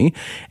this money.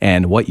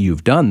 And what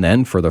you've done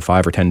then for the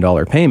 $5 or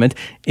 $10 payment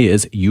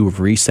is you've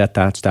reset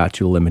that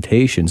statute of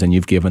limitations, and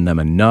you've given them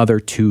another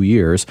 2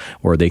 years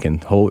where they can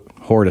hold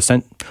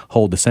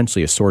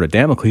essentially a sword of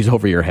Damocles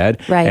over your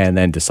head, and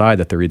then decide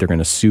that they're either going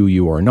to sue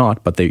you or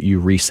not, but you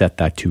reset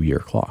that 2-year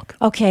clock.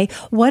 Okay.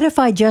 What if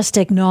I just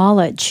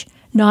acknowledge,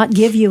 not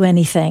give you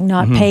anything,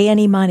 not pay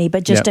any money,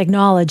 but just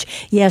acknowledge,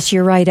 yes,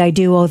 you're right, I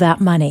do owe that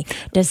money?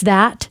 Does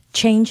that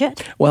change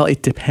it? Well,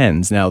 it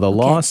depends. Now, the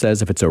law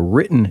says if it's a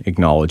written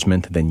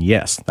acknowledgement, then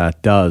yes,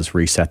 that does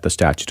reset the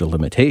statute of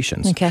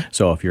limitations. Okay.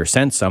 So if you're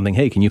sent something,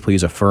 hey, can you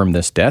please affirm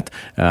this debt?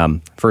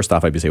 First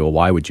off, I'd be saying, well,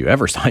 why would you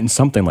ever sign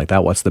something like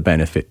that? What's the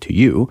benefit to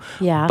you?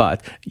 Yeah.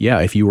 But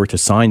if you were to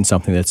sign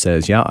something that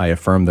says, yeah, I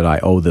affirm that I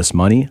owe this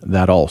money,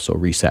 that also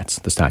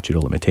resets the statute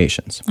of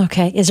limitations.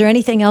 Okay. Is there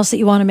anything else that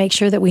you want to make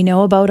sure that we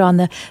know about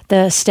on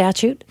the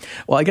statute?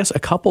 Well, I guess a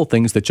couple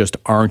things that just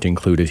aren't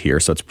included here.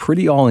 So it's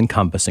pretty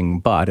all-encompassing,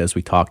 but as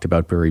we talked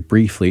about very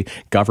briefly,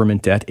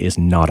 government debt is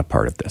not a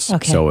part of this.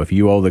 Okay. So if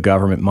you owe the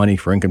government money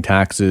for income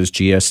taxes,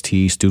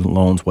 GST, student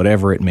loans,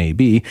 whatever it may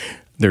be,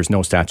 there's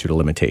no statute of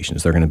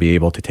limitations. They're going to be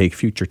able to take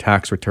future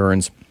tax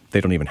returns.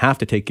 They don't even have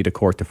to take you to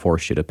court to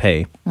force you to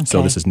pay. Okay.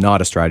 So this is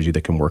not a strategy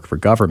that can work for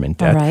government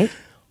debt. All right.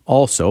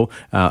 Also,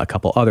 a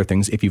couple other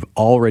things. If you've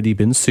already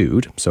been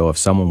sued, so if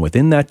someone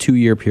within that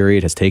 2-year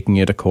period has taken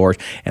you to court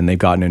and they've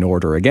gotten an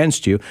order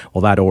against you,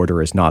 well, that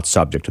order is not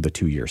subject to the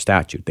 2-year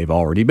statute. They've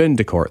already been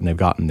to court and they've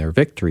gotten their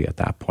victory at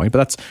that point. But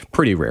that's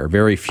pretty rare.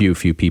 Very few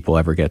people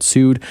ever get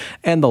sued.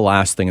 And the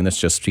last thing, and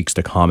this just speaks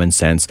to common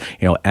sense,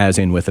 as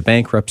in with a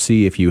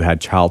bankruptcy, if you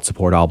had child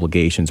support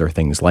obligations or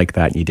things like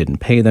that and you didn't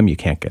pay them, you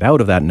can't get out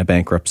of that in a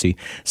bankruptcy.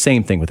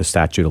 Same thing with the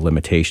statute of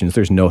limitations.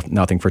 There's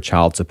nothing for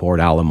child support,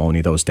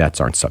 alimony. Those debts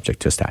aren't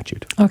subject to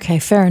statute. Okay,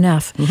 fair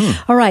enough.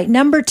 All right,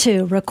 number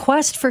 2,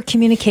 request for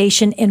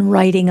communication in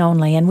writing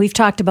only. And we've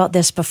talked about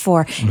this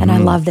before, and I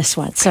love this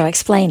one. So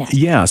explain it.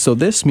 Yeah, so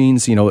this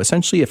means,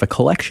 essentially if a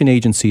collection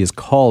agency is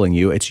calling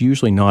you, it's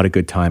usually not a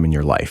good time in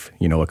your life.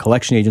 A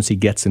collection agency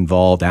gets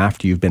involved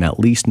after you've been at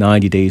least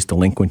 90 days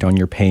delinquent on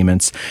your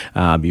payments.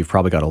 You've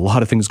probably got a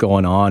lot of things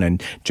going on,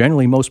 and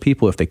generally most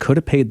people, if they could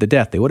have paid the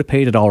debt, they would have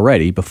paid it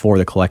already before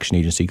the collection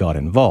agency got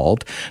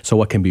involved. So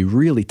what can be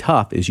really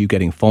tough is you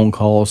getting phone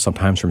calls,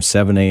 sometimes from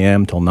 7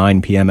 a.m. till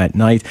 9 p.m. at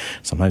night,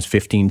 sometimes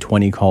 15,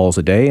 20 calls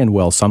a day. And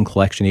while some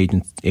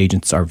collection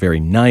agents are very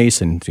nice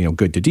and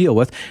good to deal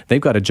with,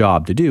 they've got a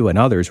job to do, and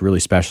others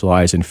really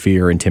specialize in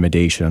fear,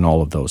 intimidation, and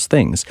all of those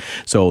things.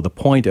 So the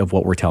point of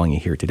what we're telling you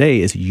here today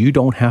is you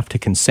don't have to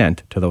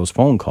consent to those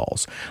phone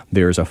calls.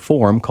 There's a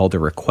form called the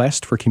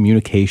Request for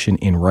Communication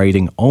in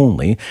Writing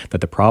Only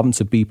that the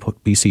province of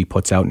BC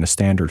puts out in a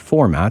standard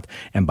format,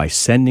 and by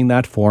sending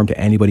that form to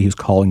anybody who's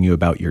calling you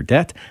about your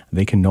debt,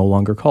 they can no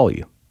longer call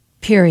you.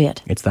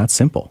 Period. It's that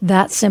simple.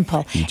 That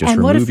simple. You just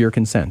remove your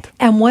consent.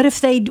 And what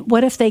if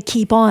they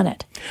keep on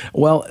it?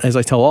 Well, as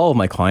I tell all of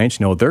my clients,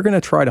 they're going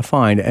to try to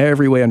find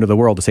every way under the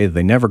world to say that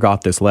they never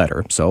got this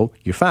letter. So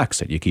you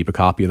fax it. You keep a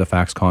copy of the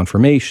fax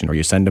confirmation, or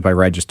you send it by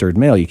registered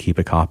mail. You keep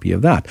a copy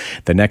of that.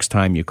 The next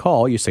time you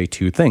call, you say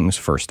two things.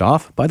 First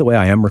off, by the way,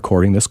 I am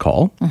recording this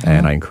call,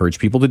 and I encourage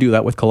people to do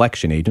that with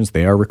collection agents.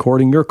 They are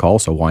recording your call,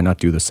 so why not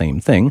do the same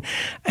thing?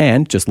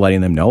 And just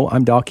letting them know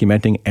I'm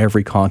documenting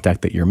every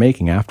contact that you're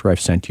making after I've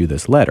sent you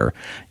this letter.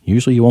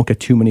 Usually you won't get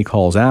too many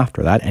calls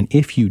after that. And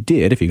if you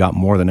got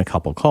more than a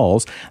couple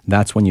calls,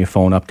 that's when you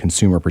phone up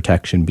Consumer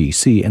Protection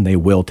BC, and they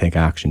will take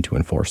action to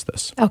enforce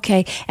this.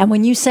 Okay. And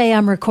when you say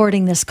I'm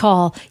recording this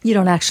call, you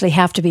don't actually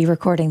have to be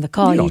recording the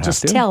call. You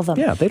just tell them.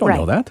 Yeah, they don't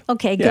know that.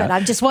 Okay, good. I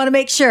just want to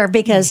make sure,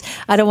 because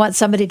I don't want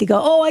somebody to go,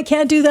 oh, I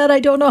can't do that. I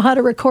don't know how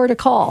to record a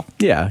call.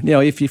 Yeah.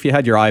 If you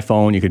had your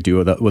iPhone, you could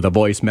do it with a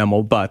voice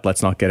memo, but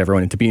let's not get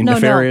everyone into being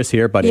nefarious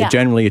here. But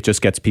generally, it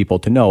just gets people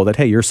to know that,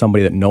 hey, you're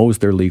somebody that knows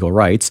their legal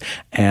rights,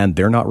 and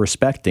they're not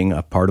respecting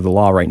a part of the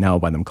law right now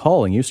by them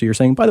calling you. So you're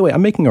saying, by the way,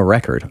 I'm making a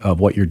record of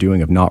what you're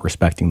doing of not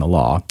respecting the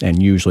law.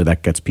 And usually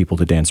that gets people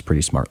to dance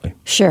pretty smartly.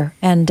 Sure.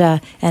 And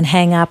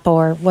hang up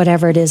or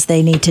whatever it is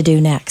they need to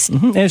do next.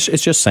 And it's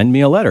just send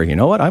me a letter. You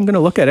know what? I'm going to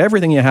look at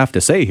everything you have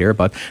to say here,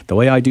 but the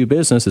way I do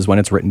business is when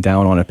it's written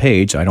down on a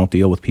page. I don't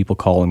deal with people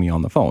calling me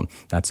on the phone.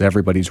 That's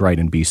everybody's right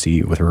in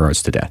BC with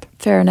regards to debt.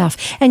 Fair enough.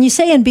 And you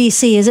say in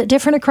BC, is it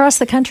different across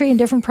the country in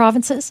different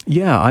provinces?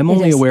 Yeah, I'm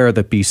only aware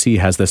that BC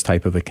has this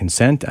type of a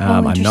consent.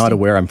 I'm not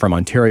aware. I'm from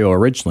Ontario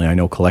originally. I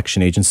know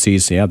collection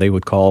agencies, they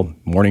would call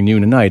morning,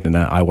 noon, and night, and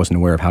I wasn't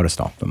aware of how to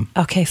stop them.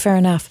 Okay, fair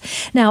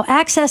enough. Now,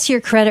 access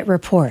your credit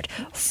report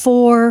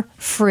for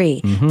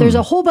free. There's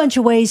a whole bunch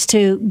of ways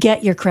to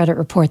get your credit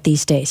report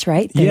these days,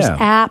 right? There's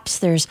apps,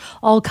 there's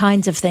all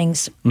kinds of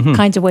things,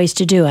 kinds of ways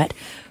to do it.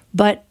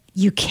 But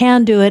you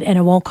can do it and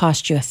it won't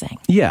cost you a thing.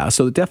 Yeah,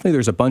 so definitely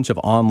there's a bunch of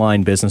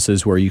online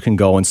businesses where you can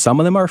go, and some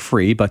of them are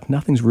free, but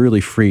nothing's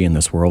really free in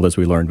this world, as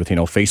we learned with,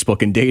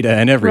 Facebook and data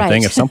and everything.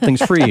 Right. If something's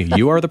free,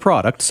 you are the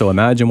product. So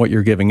imagine what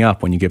you're giving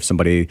up when you give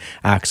somebody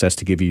access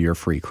to give you your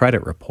free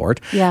credit report.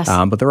 Yes.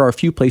 But there are a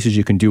few places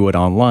you can do it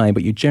online,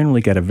 but you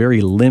generally get a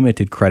very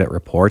limited credit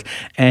report,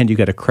 and you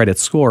get a credit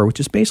score, which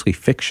is basically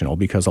fictional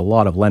because a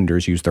lot of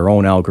lenders use their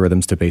own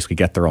algorithms to basically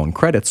get their own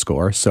credit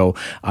score. So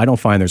I don't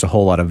find there's a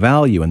whole lot of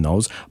value in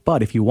those.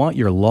 But if you want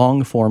your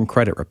long-form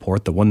credit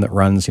report, the one that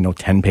runs,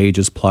 10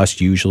 pages plus,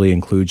 usually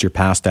includes your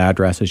past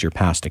addresses, your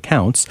past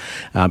accounts,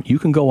 you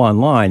can go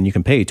online. You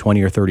can pay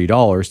 $20 or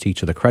 $30 to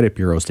each of the credit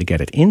bureaus to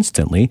get it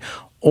instantly.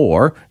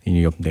 Or,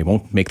 they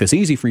won't make this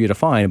easy for you to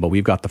find, but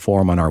we've got the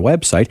form on our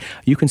website.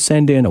 You can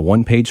send in a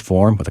one-page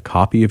form with a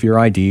copy of your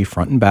ID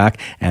front and back,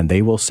 and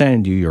they will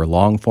send you your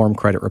long-form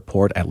credit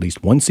report at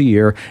least once a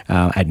year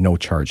at no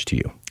charge to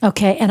you.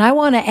 Okay, and I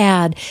want to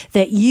add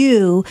that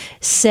you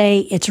say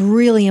it's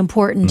really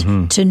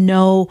important to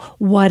know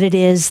what it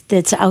is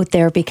that's out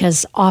there,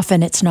 because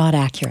often it's not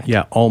accurate.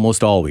 Yeah,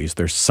 almost always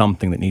there's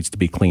something that needs to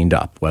be cleaned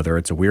up, whether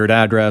it's a weird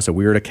address, a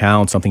weird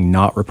account, something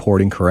not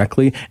reporting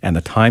correctly, and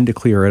the time to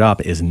clear it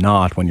up is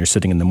not when you're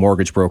sitting in the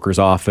mortgage broker's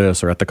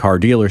office or at the car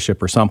dealership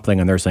or something,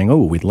 and they're saying,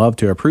 oh, we'd love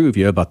to approve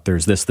you, but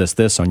there's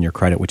this on your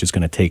credit, which is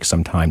going to take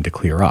some time to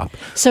clear up.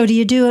 So do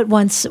you do it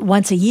once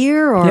a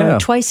year or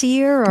twice a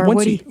year? Or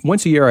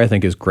once a year, I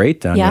think, is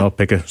great.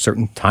 Pick a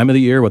certain time of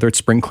the year, whether it's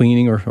spring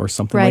cleaning or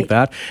something like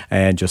that,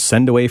 and just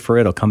send away for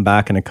it. It'll come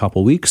back in a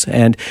couple weeks.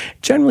 And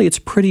generally, it's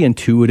pretty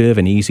intuitive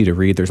and easy to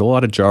read. There's a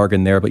lot of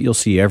jargon there, but you'll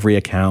see every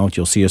account.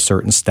 You'll see a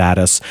certain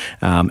status,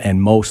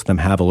 and most of them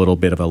have a little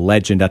bit of a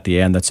legend at the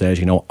end that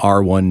says,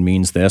 R1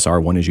 means this.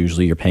 R1 is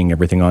usually you're paying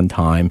everything on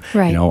time.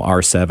 Right.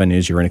 R7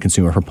 is you're in a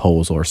consumer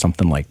proposal or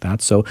something like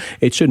that. So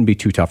it shouldn't be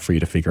too tough for you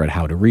to figure out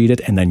how to read it.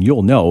 And then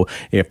you'll know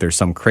if there's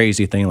some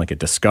crazy thing like a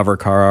Discover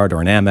card or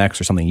an Amex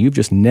or something you've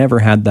just never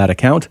had that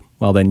account,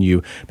 well, then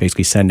you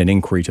basically send an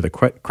inquiry to the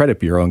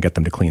credit bureau and get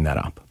them to clean that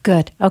up.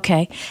 Good.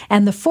 Okay.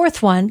 And the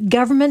fourth one,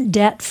 government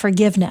debt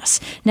forgiveness.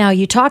 Now,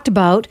 you talked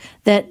about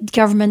that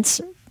governments,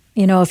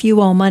 if you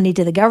owe money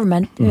to the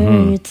government,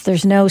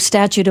 there's no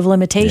statute of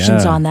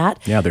limitations on that.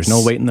 Yeah, there's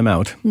no waiting them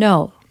out.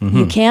 No.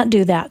 You can't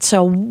do that.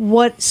 So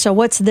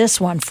what's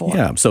this one for?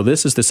 Yeah, so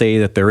this is to say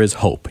that there is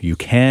hope. You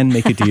can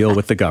make a deal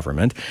with the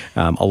government.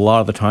 A lot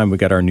of the time we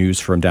get our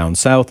news from down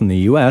south in the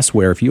U.S.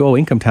 where if you owe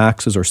income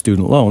taxes or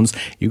student loans,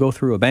 you go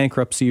through a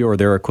bankruptcy or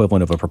their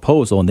equivalent of a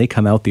proposal, and they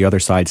come out the other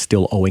side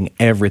still owing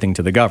everything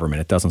to the government.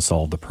 It doesn't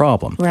solve the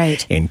problem.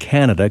 Right. In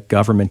Canada,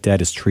 government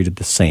debt is treated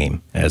the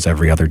same as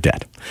every other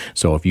debt.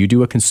 So if you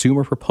do a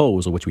consumer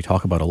proposal, which we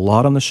talk about a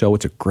lot on the show,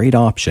 it's a great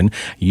option.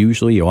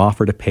 Usually you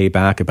offer to pay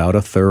back about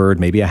a third,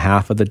 maybe a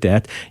half of the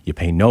debt. You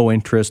pay no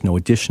interest, no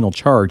additional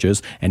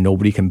charges, and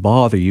nobody can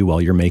bother you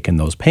while you're making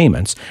those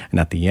payments. And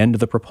at the end of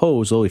the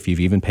proposal, if you've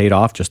even paid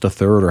off just a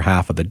third or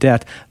half of the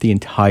debt, the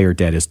entire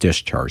debt is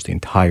discharged. The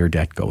entire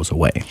debt goes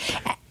away.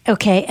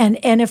 Okay, and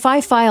if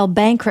I file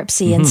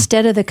bankruptcy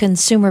instead of the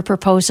consumer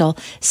proposal,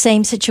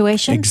 same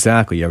situation?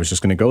 Exactly. I was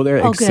just going to go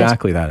there. Oh,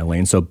 exactly that,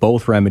 Elaine. So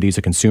both remedies,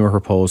 a consumer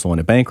proposal and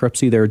a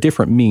bankruptcy, there are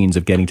different means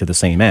of getting to the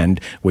same end,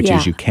 which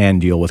is you can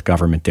deal with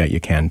government debt, you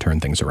can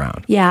turn things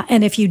around. Yeah,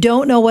 and if you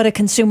don't know what a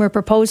consumer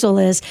proposal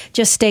is,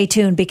 just stay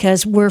tuned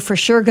because we're for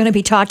sure going to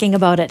be talking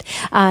about it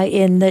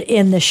in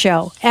the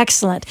show.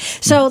 Excellent.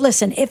 So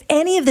listen, if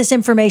any of this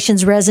information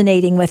is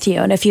resonating with you,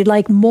 and if you'd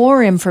like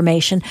more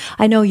information,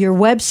 I know your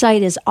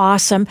website is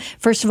awesome.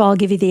 First of all, I'll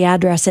give you the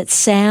address at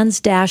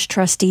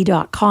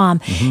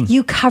sands-trustee.com.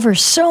 You cover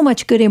so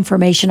much good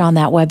information on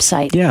that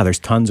website. Yeah, there's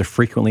tons of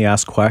frequently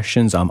asked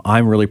questions.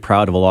 I'm really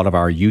proud of a lot of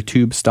our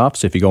YouTube stuff.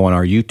 So if you go on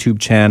our YouTube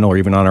channel or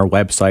even on our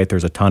website,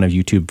 there's a ton of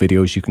YouTube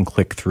videos you can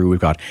click through.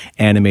 We've got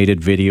animated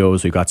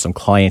videos. We've got some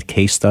client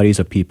case studies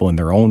of people in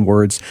their own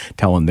words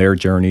telling their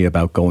journey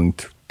about going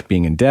through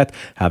being in debt,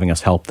 having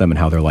us help them and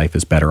how their life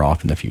is better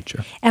off in the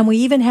future. And we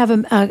even have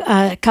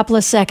a couple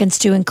of seconds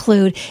to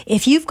include,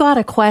 if you've got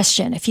a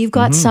question, if you've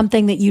got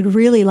something that you'd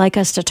really like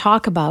us to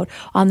talk about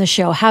on the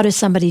show, how does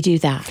somebody do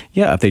that?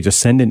 Yeah, if they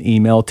just send an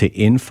email to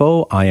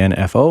info,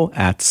 I-N-F-O,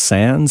 at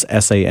sands,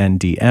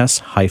 S-A-N-D-S,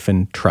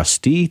 hyphen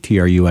trustee,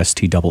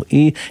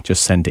 T-R-U-S-T-E-E,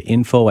 just send to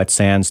info at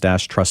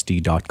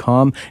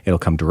sands-trustee.com. It'll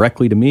come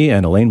directly to me,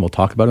 and Elaine will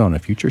talk about it on a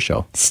future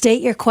show.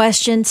 State your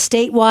question,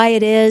 state why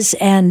it is,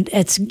 and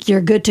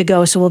you're good to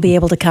go, so we'll be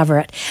able to cover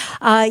it.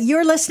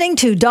 You're listening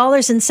to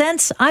Dollars and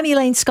Cents. I'm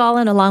Elaine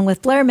Scollin, along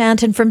with Blair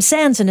Manton from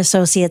Sands &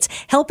 Associates,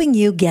 helping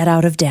you get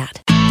out of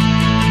debt.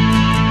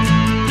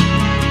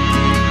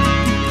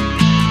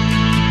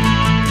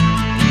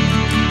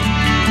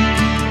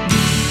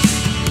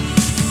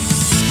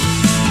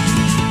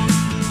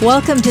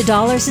 Welcome to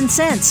Dollars and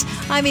Cents.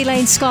 I'm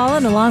Elaine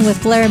Scollin, along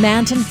with Blair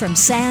Manton from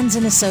Sands &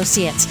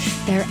 Associates.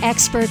 They're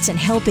experts in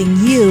helping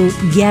you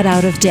get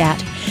out of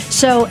debt.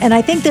 So, and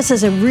I think this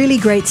is a really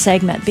great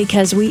segment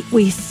because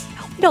we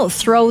don't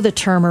throw the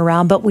term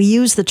around, but we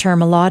use the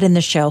term a lot in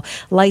the show,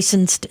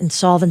 licensed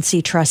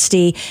insolvency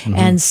trustee.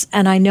 And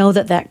I know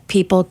that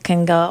people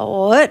can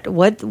go,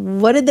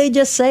 what did they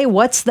just say?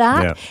 What's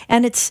that? Yeah.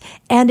 And it's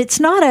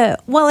not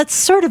it's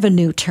sort of a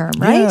new term,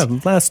 right? Yeah,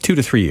 last 2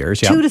 to 3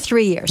 years. Yeah. 2 to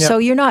 3 years. Yeah. So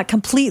you're not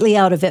completely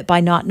out of it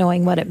by not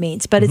knowing what it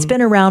means, but it's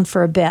been around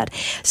for a bit.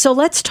 So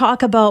let's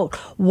talk about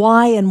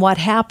why and what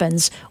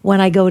happens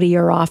when I go to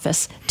your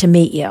office to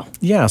meet you.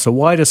 Yeah. So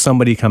why does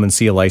somebody come and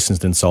see a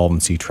licensed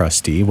insolvency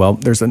trustee? Well,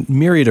 there's a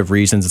myriad of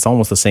reasons. It's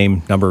almost the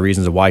same number of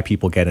reasons of why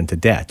people get into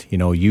debt.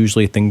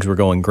 Usually things were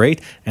going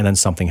great and then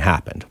something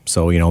happened.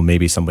 So,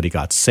 maybe somebody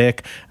got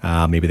sick,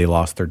 maybe they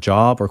lost their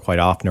job, or quite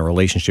often a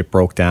relationship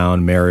broke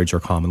down, marriage or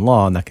common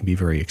law, and that can be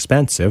very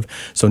expensive.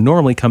 So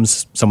normally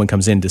someone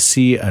comes in to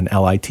see an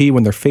LIT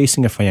when they're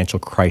facing a financial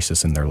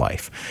crisis in their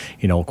life.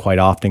 Quite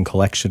often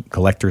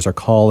collectors are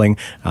calling,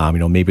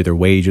 maybe their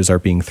wages are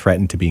being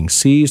threatened to being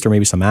seized, or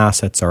maybe some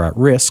assets are at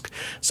risk.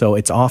 So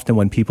it's often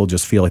when people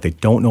just feel like they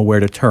don't know where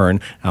to turn,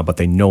 but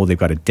they know they've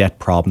got a debt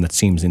problem that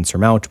seems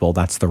insurmountable,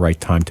 that's the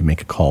right time to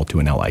make a call to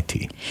an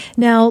LIT.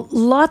 Now,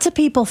 lots of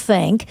people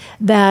think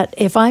that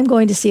if I'm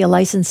going to see a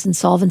licensed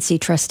insolvency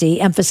trustee,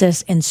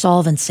 emphasis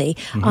insolvency,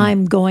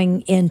 I'm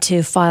going in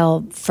to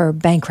file for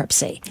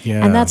bankruptcy.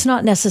 Yeah. And that's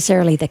not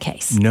necessarily the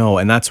case. No,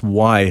 and that's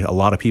why a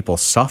lot of people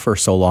suffer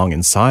so long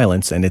in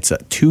silence. And it's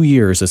 2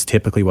 years is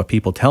typically what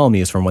people tell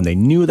me is from when they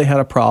knew they had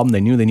a problem, they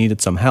knew they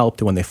needed some help,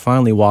 to when they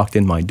finally walked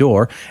in my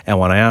door. And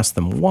when I asked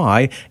them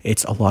why,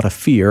 it's a lot of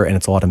fear and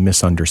it's a lot of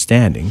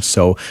misunderstanding.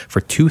 So for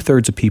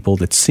 2/3 of people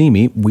that see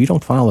me, we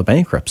don't file a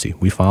bankruptcy.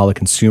 We file a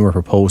consumer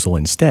proposal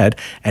instead.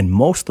 And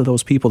most of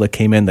those people that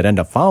came in that end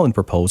up filing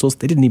proposals,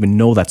 they didn't even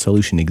know that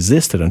solution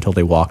existed until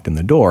they walked in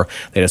the door.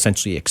 They'd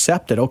essentially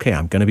accepted, okay,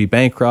 I'm going to be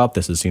bankrupt.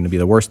 This is going to be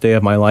the worst day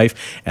of my life.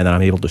 And then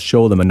I'm able to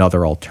show them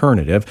another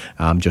alternative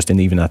just in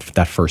even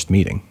that first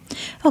meeting.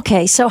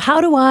 Okay, so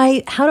how do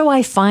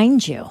I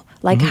find you?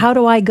 How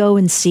do I go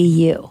and see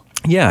you?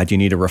 Yeah, do you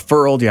need a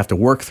referral? Do you have to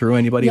work through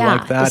anybody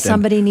like that? Does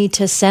somebody need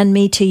to send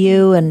me to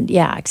you? And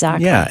yeah,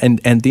 exactly. Yeah,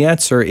 and the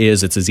answer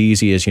is it's as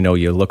easy as,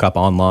 you look up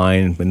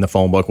online, in the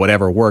phone book,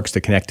 whatever works to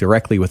connect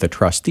directly with a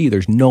trustee.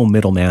 There's no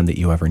middleman that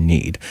you ever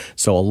need.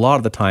 So a lot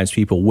of the times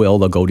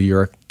they'll go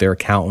to their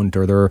accountant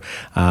or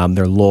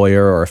their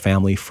lawyer or a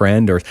family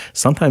friend, or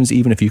sometimes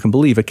even, if you can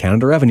believe it,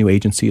 Canada Revenue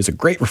Agency is a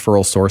great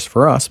referral source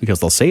for us, because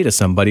they'll say to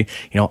somebody,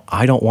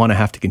 I don't want to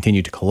have to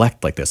continue to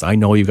collect like this. I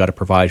know you've got to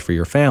provide for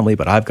your family,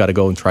 but I've got to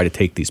go and try to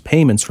take these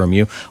payments from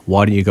you.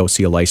 Why don't you go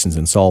see a licensed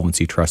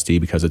insolvency trustee,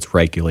 because it's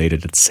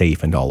regulated, it's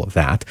safe, and all of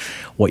that.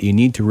 What you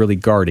need to really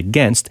guard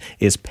against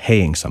is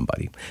paying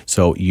somebody.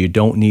 So you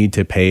don't need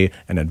to pay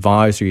an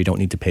advisor, you don't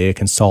need to pay a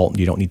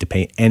consultant, you don't need to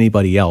pay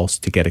anybody else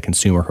to get a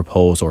consumer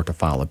proposal or to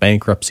file a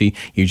bankruptcy.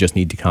 You just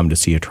need to come to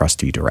see a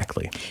trustee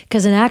directly.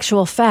 Because in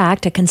actual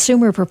fact, a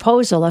consumer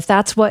proposal, if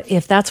that's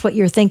what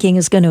you're thinking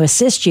is going to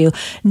assist you,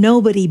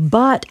 nobody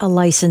but a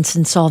licensed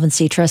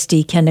insolvency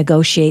trustee can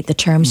negotiate the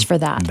terms for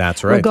that.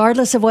 That's right.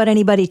 regardless of what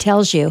anybody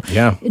tells you.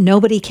 Yeah.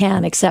 Nobody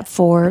can except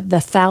for the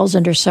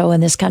 1,000 or so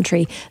in this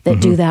country that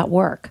do that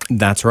work.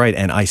 That's right.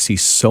 And I see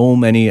so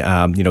many,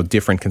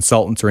 different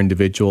consultants or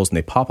individuals, and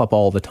they pop up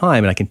all the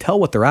time. And I can tell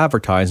what they're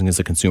advertising is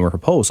a consumer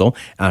proposal.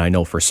 And I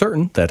know for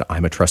certain that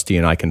I'm a trustee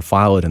and I can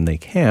file it and they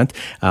can't.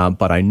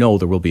 But I know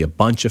there will be a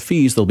bunch of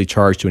fees they'll be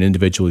charged to an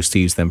individual who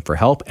sees them for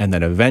help. And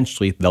then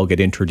eventually they'll get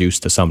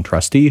introduced to some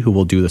trustee who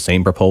will do the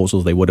same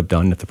proposals they would have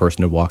done if the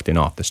person had walked in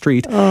off the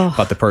street.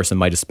 But the person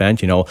might have spent,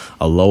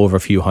 a low of a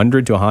few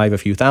hundred to a high of a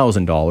few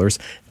 $1,000s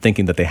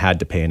thinking that they had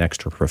to pay an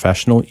extra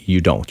professional.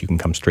 You don't. You can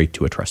come straight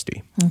to a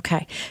trustee.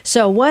 Okay.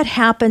 So what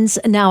happens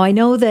now? I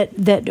know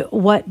that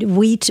what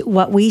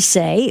we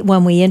say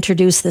when we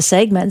introduce the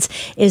segments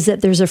is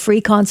that there's a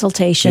free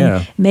consultation.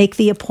 Yeah. Make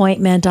the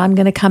appointment. I'm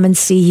going to come and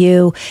see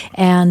you,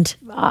 and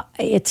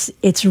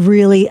it's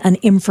really an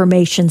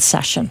information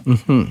session.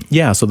 Mm-hmm.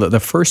 Yeah. So the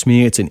first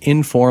meeting, it's an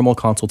informal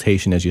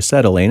consultation, as you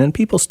said, Elaine, and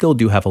people still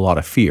do have a lot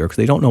of fear because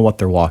they don't know what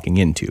they're walking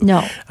into.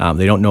 No.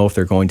 They don't know if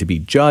they're going to be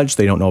judged.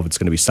 They don't know if it's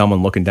going to be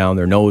someone looking down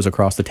their nose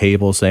across the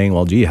table saying,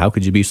 well, gee, how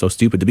could you be so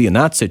stupid to be in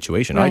that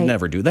situation? Right. I'd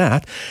never do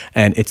that.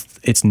 And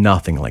it's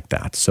nothing like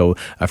that. So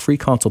a free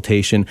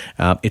consultation,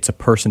 it's a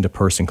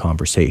person-to-person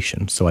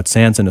conversation. So at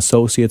Sands &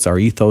 Associates, our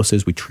ethos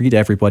is we treat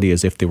everybody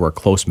as if they were a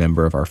close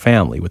member of our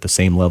family with the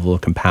same level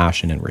of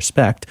compassion and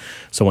respect.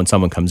 So when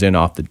someone comes in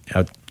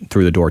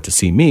through the door to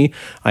see me,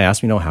 I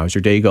ask, how's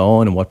your day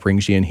going and what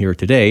brings you in here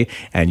today?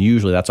 And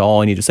usually that's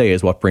all I need to say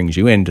is what brings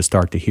you in to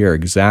start to hear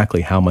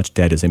exactly how much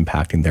debt is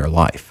impacting their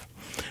life.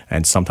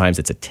 And sometimes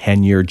it's a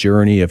 10-year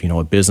journey of,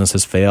 a business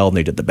has failed and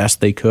they did the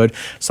best they could.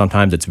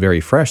 Sometimes it's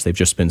very fresh. They've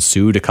just been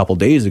sued a couple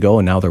days ago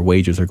and now their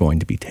wages are going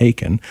to be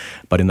taken.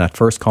 But in that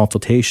first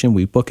consultation,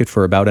 we book it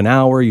for about an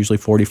hour, usually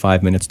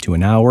 45 minutes to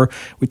an hour.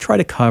 We try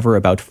to cover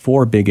about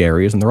 4 big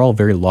areas, and they're all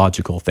very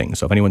logical things.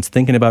 So if anyone's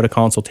thinking about a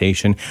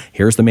consultation,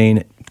 here's the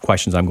main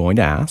questions I'm going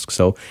to ask.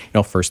 So,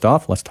 first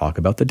off, let's talk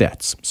about the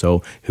debts.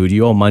 So who do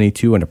you owe money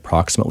to and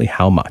approximately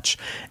how much?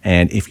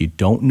 And if you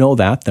don't know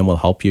that, then we'll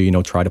help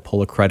you, try to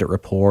pull a credit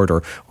report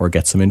or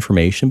get some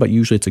information. But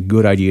usually it's a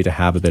good idea to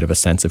have a bit of a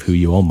sense of who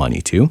you owe money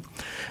to.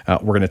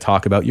 We're going to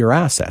talk about your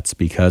assets,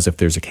 because if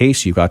there's a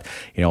case you've got,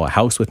 a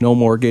house with no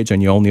mortgage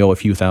and you only owe a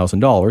few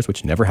 $1,000s,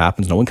 which never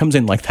happens. No one comes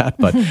in like that.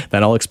 But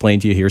then I'll explain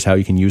to you, here's how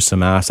you can use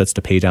some assets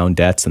to pay down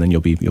debts, and then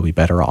you'll be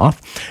better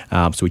off.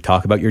 So we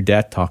talk about your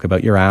debt, talk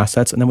about your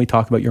assets, and then we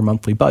talk about your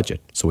monthly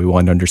budget. So we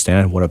want to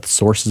understand what are the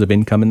sources of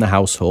income in the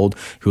household,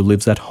 who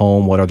lives at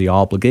home, what are the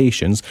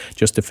obligations,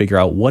 just to figure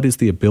out what is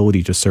the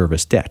ability to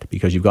service debt,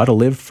 because you've got to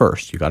live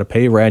first. You've got to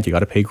pay rent, you've got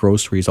to pay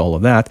groceries, all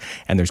of that,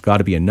 and there's got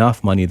to be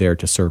enough money there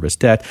to service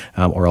debt,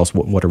 or else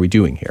what are we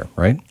doing here,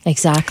 right?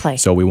 Exactly.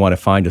 So we want to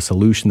find a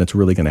solution that's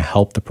really going to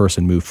help the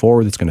person move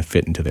forward, that's going to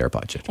fit into their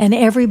budget. And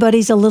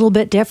everybody's a little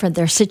bit different.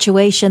 Their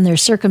situation, their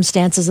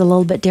circumstances a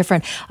little bit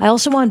different. I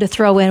also wanted to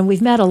throw in,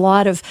 we've met a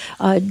lot of,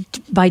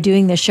 by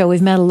doing this show,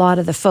 we've met a lot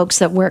of the folks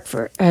that work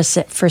for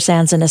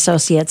Sands &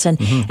 Associates,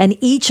 and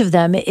each of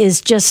them is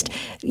just,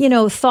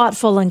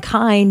 thoughtful and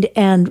kind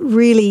and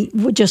really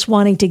just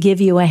wanting to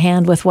give you a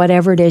hand with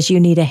whatever it is you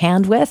need a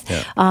hand with.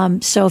 Yeah.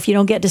 So if you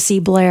don't get to see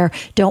Blair,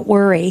 don't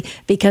worry,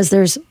 because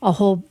there's a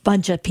whole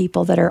bunch of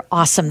people that are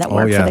awesome that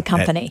work for the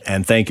company.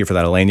 And thank you for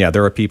that, Elaine. Yeah,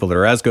 there are people that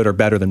are as good or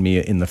better than me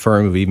in the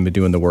firm who've even been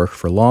doing the work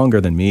for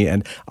longer than me.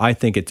 And I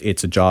think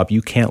it's a job.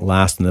 You can't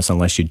last in this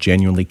unless you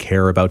genuinely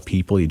care about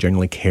people, you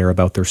genuinely care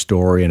about their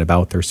story and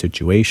about their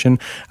situation.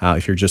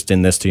 If you're just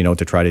in this to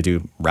try to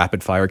do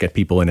rapid fire, get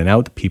people in and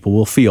out, people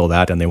will feel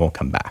that and they won't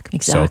come back.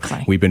 Exactly.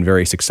 So we've been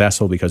very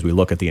successful because we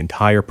look at the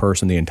entire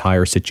person, the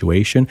entire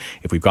situation.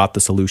 If we've got the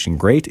solution,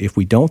 great. If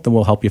we don't, then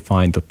we'll help you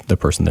find the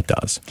person that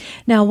does.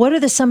 Now, what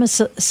are some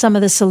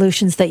of the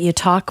solutions that you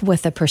talk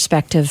with a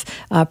prospective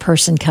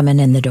person coming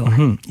in the door?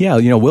 Mm-hmm. Yeah,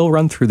 we'll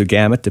run through the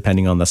gamut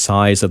depending on the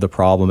size of the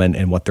problem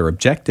and what their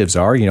objectives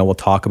are. We'll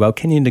talk about,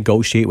 can you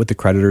negotiate with the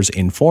creditors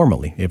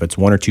informally? If it's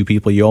 1 or 2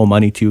 people you owe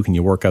money to, can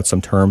you work out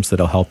some terms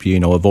that'll help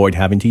you, avoid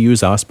having to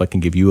use us, but can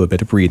give you a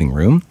bit of breathing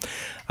room?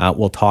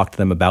 We'll talk to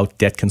them about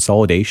debt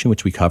consolidation,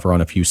 which we cover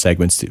on a few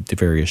segments to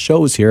various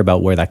shows here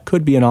about where that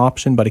could be an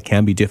option, but it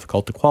can be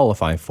difficult to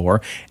qualify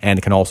for, and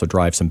it can also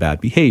drive some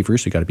bad behavior,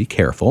 so you got to be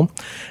careful.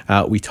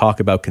 We talk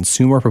about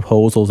consumer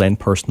proposals and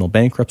personal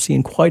bankruptcy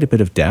in quite a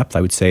bit of depth.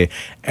 I would say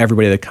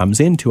everybody that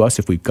comes into us,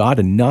 if we've got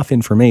enough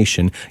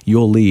information,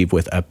 you'll leave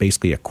with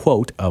basically a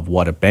quote of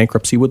what a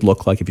bankruptcy would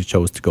look like if you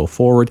chose to go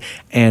forward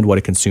and what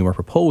a consumer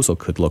proposal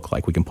could look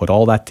like. We can put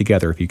all that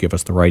together if you give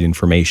us the right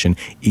information,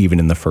 even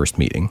in the first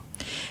meeting.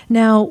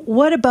 Now,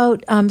 what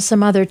about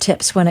some other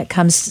tips when it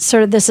comes?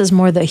 This is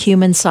more the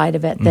human side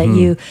of it that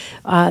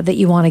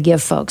you want to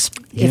give folks.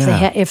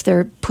 if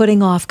they're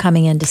putting off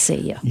coming in to see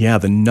you? Yeah,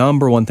 the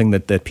number one thing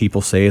that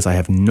people say is, I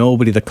have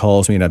nobody that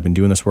calls me, and I've been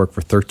doing this work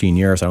for 13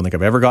 years. I don't think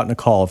I've ever gotten a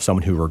call of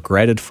someone who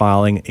regretted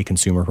filing a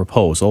consumer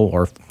proposal,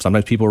 or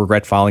sometimes people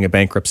regret filing a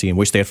bankruptcy and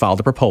wish they had filed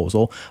a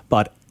proposal,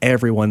 but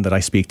everyone that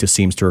I speak to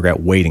seems to regret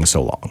waiting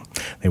so long.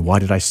 Why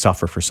did I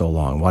suffer for so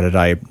long? Why did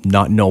I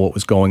not know what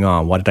was going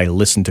on? Why did I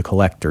listen to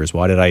collectors?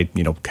 Why did I,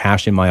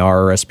 cash in my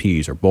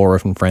RRSPs or borrow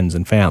from friends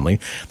and family?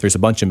 There's a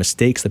bunch of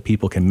mistakes that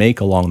people can make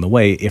along the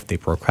way if they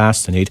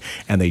procrastinate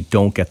and they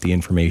don't get the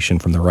information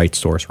from the right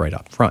source right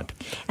up front.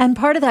 And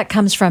part of that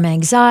comes from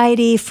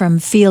anxiety, from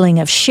feeling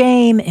of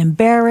shame,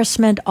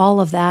 embarrassment,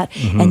 all of that.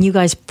 Mm-hmm. And you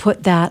guys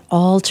put that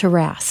all to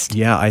rest.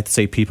 Yeah, I'd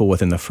say people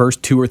within the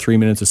first 2 or 3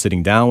 minutes of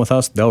sitting down with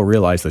us, they'll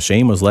realize the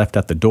shame was left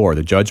at the door.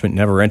 The judgment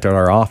never entered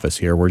our office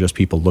here. We're just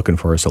people looking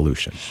for a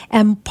solution.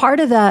 And part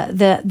of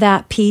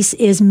that piece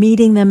is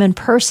meeting them in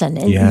person.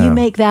 And you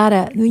make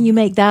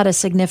that a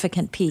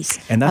significant piece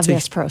of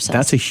this process.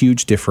 That's a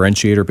huge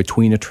differentiator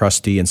between a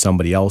trustee and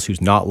somebody else who's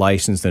not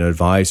licensed, an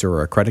advisor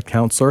or a credit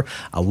counselor.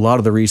 A lot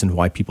of the reason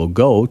why people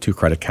go to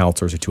credit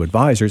counselors or to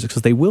advisors is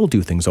because they will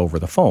do things over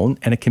the phone,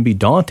 and it can be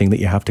daunting that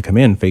you have to come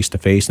in face to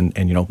face and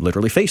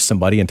literally face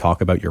somebody and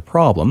talk about your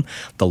problem.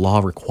 The law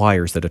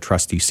requires that a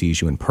trustee sees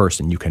you in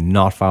person. You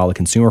cannot file a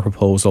consumer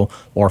proposal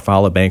or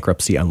file a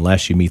bankruptcy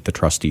unless you meet the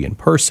trustee in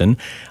person.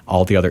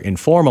 All the other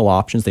informal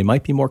options, they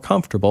might be more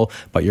comfortable,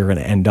 but you're going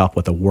to end up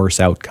with a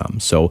worse outcome.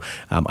 So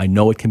I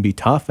know it can be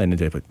tough, and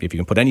if you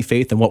can put any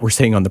faith in what we're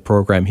saying on the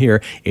program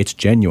here, it's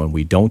genuine.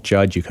 We don't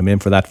judge. You come in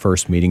for that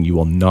first meeting, you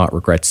will not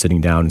regret sitting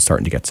down and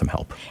starting to get some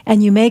help.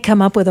 And you may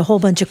come up with a whole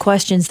bunch of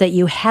questions that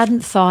you hadn't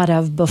thought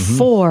of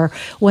before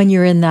when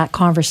you're in that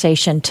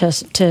conversation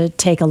to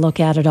take a look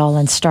at it all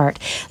and start.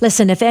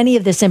 Listen, if any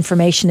of this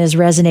information is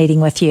resonating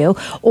with you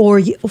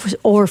or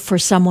for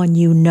someone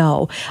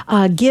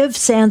give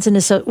Sands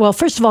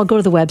first of all, go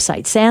to the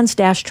website,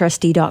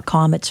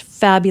 sands-trustee.com. It's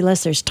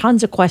fabulous. There's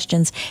tons of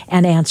questions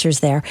and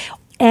answers there.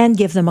 And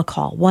give them a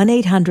call,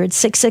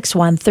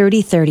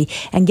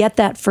 1-800-661-3030, and get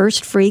that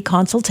first free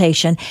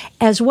consultation.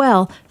 As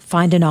well,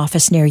 find an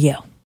office near you.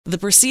 The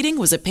proceeding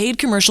was a paid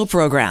commercial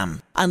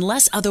program.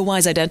 Unless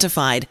otherwise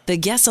identified, the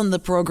guests on the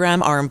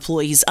program are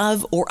employees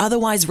of or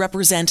otherwise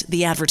represent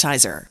the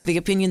advertiser. The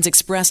opinions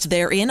expressed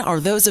therein are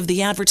those of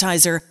the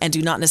advertiser and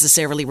do not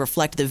necessarily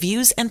reflect the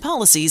views and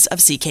policies of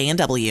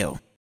CKNW.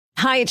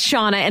 Hi, it's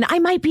Shauna, and I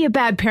might be a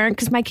bad parent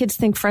because my kids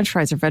think French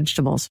fries are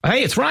vegetables.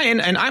 Hey, it's Ryan,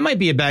 and I might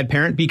be a bad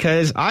parent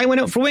because I went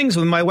out for wings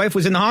when my wife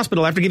was in the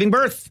hospital after giving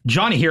birth.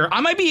 Johnny here.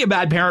 I might be a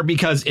bad parent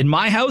because in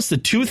my house, the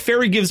tooth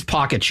fairy gives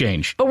pocket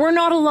change. But we're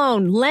not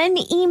alone. Len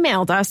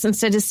emailed us and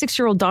said his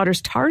 6-year-old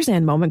daughter's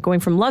Tarzan moment going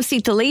from love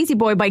seat to lazy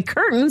boy by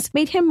curtains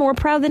made him more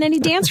proud than any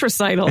dance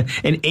recital.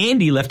 And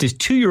Andy left his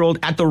 2-year-old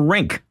at the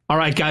rink. All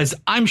right, guys,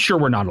 I'm sure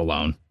we're not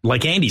alone.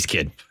 Like Andy's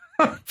kid.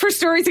 For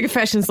stories and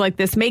confessions like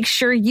this, make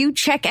sure you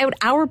check out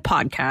our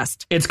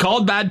podcast. It's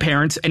called Bad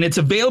Parents, and it's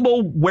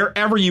available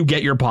wherever you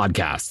get your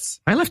podcasts.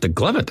 I left a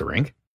glove at the rink.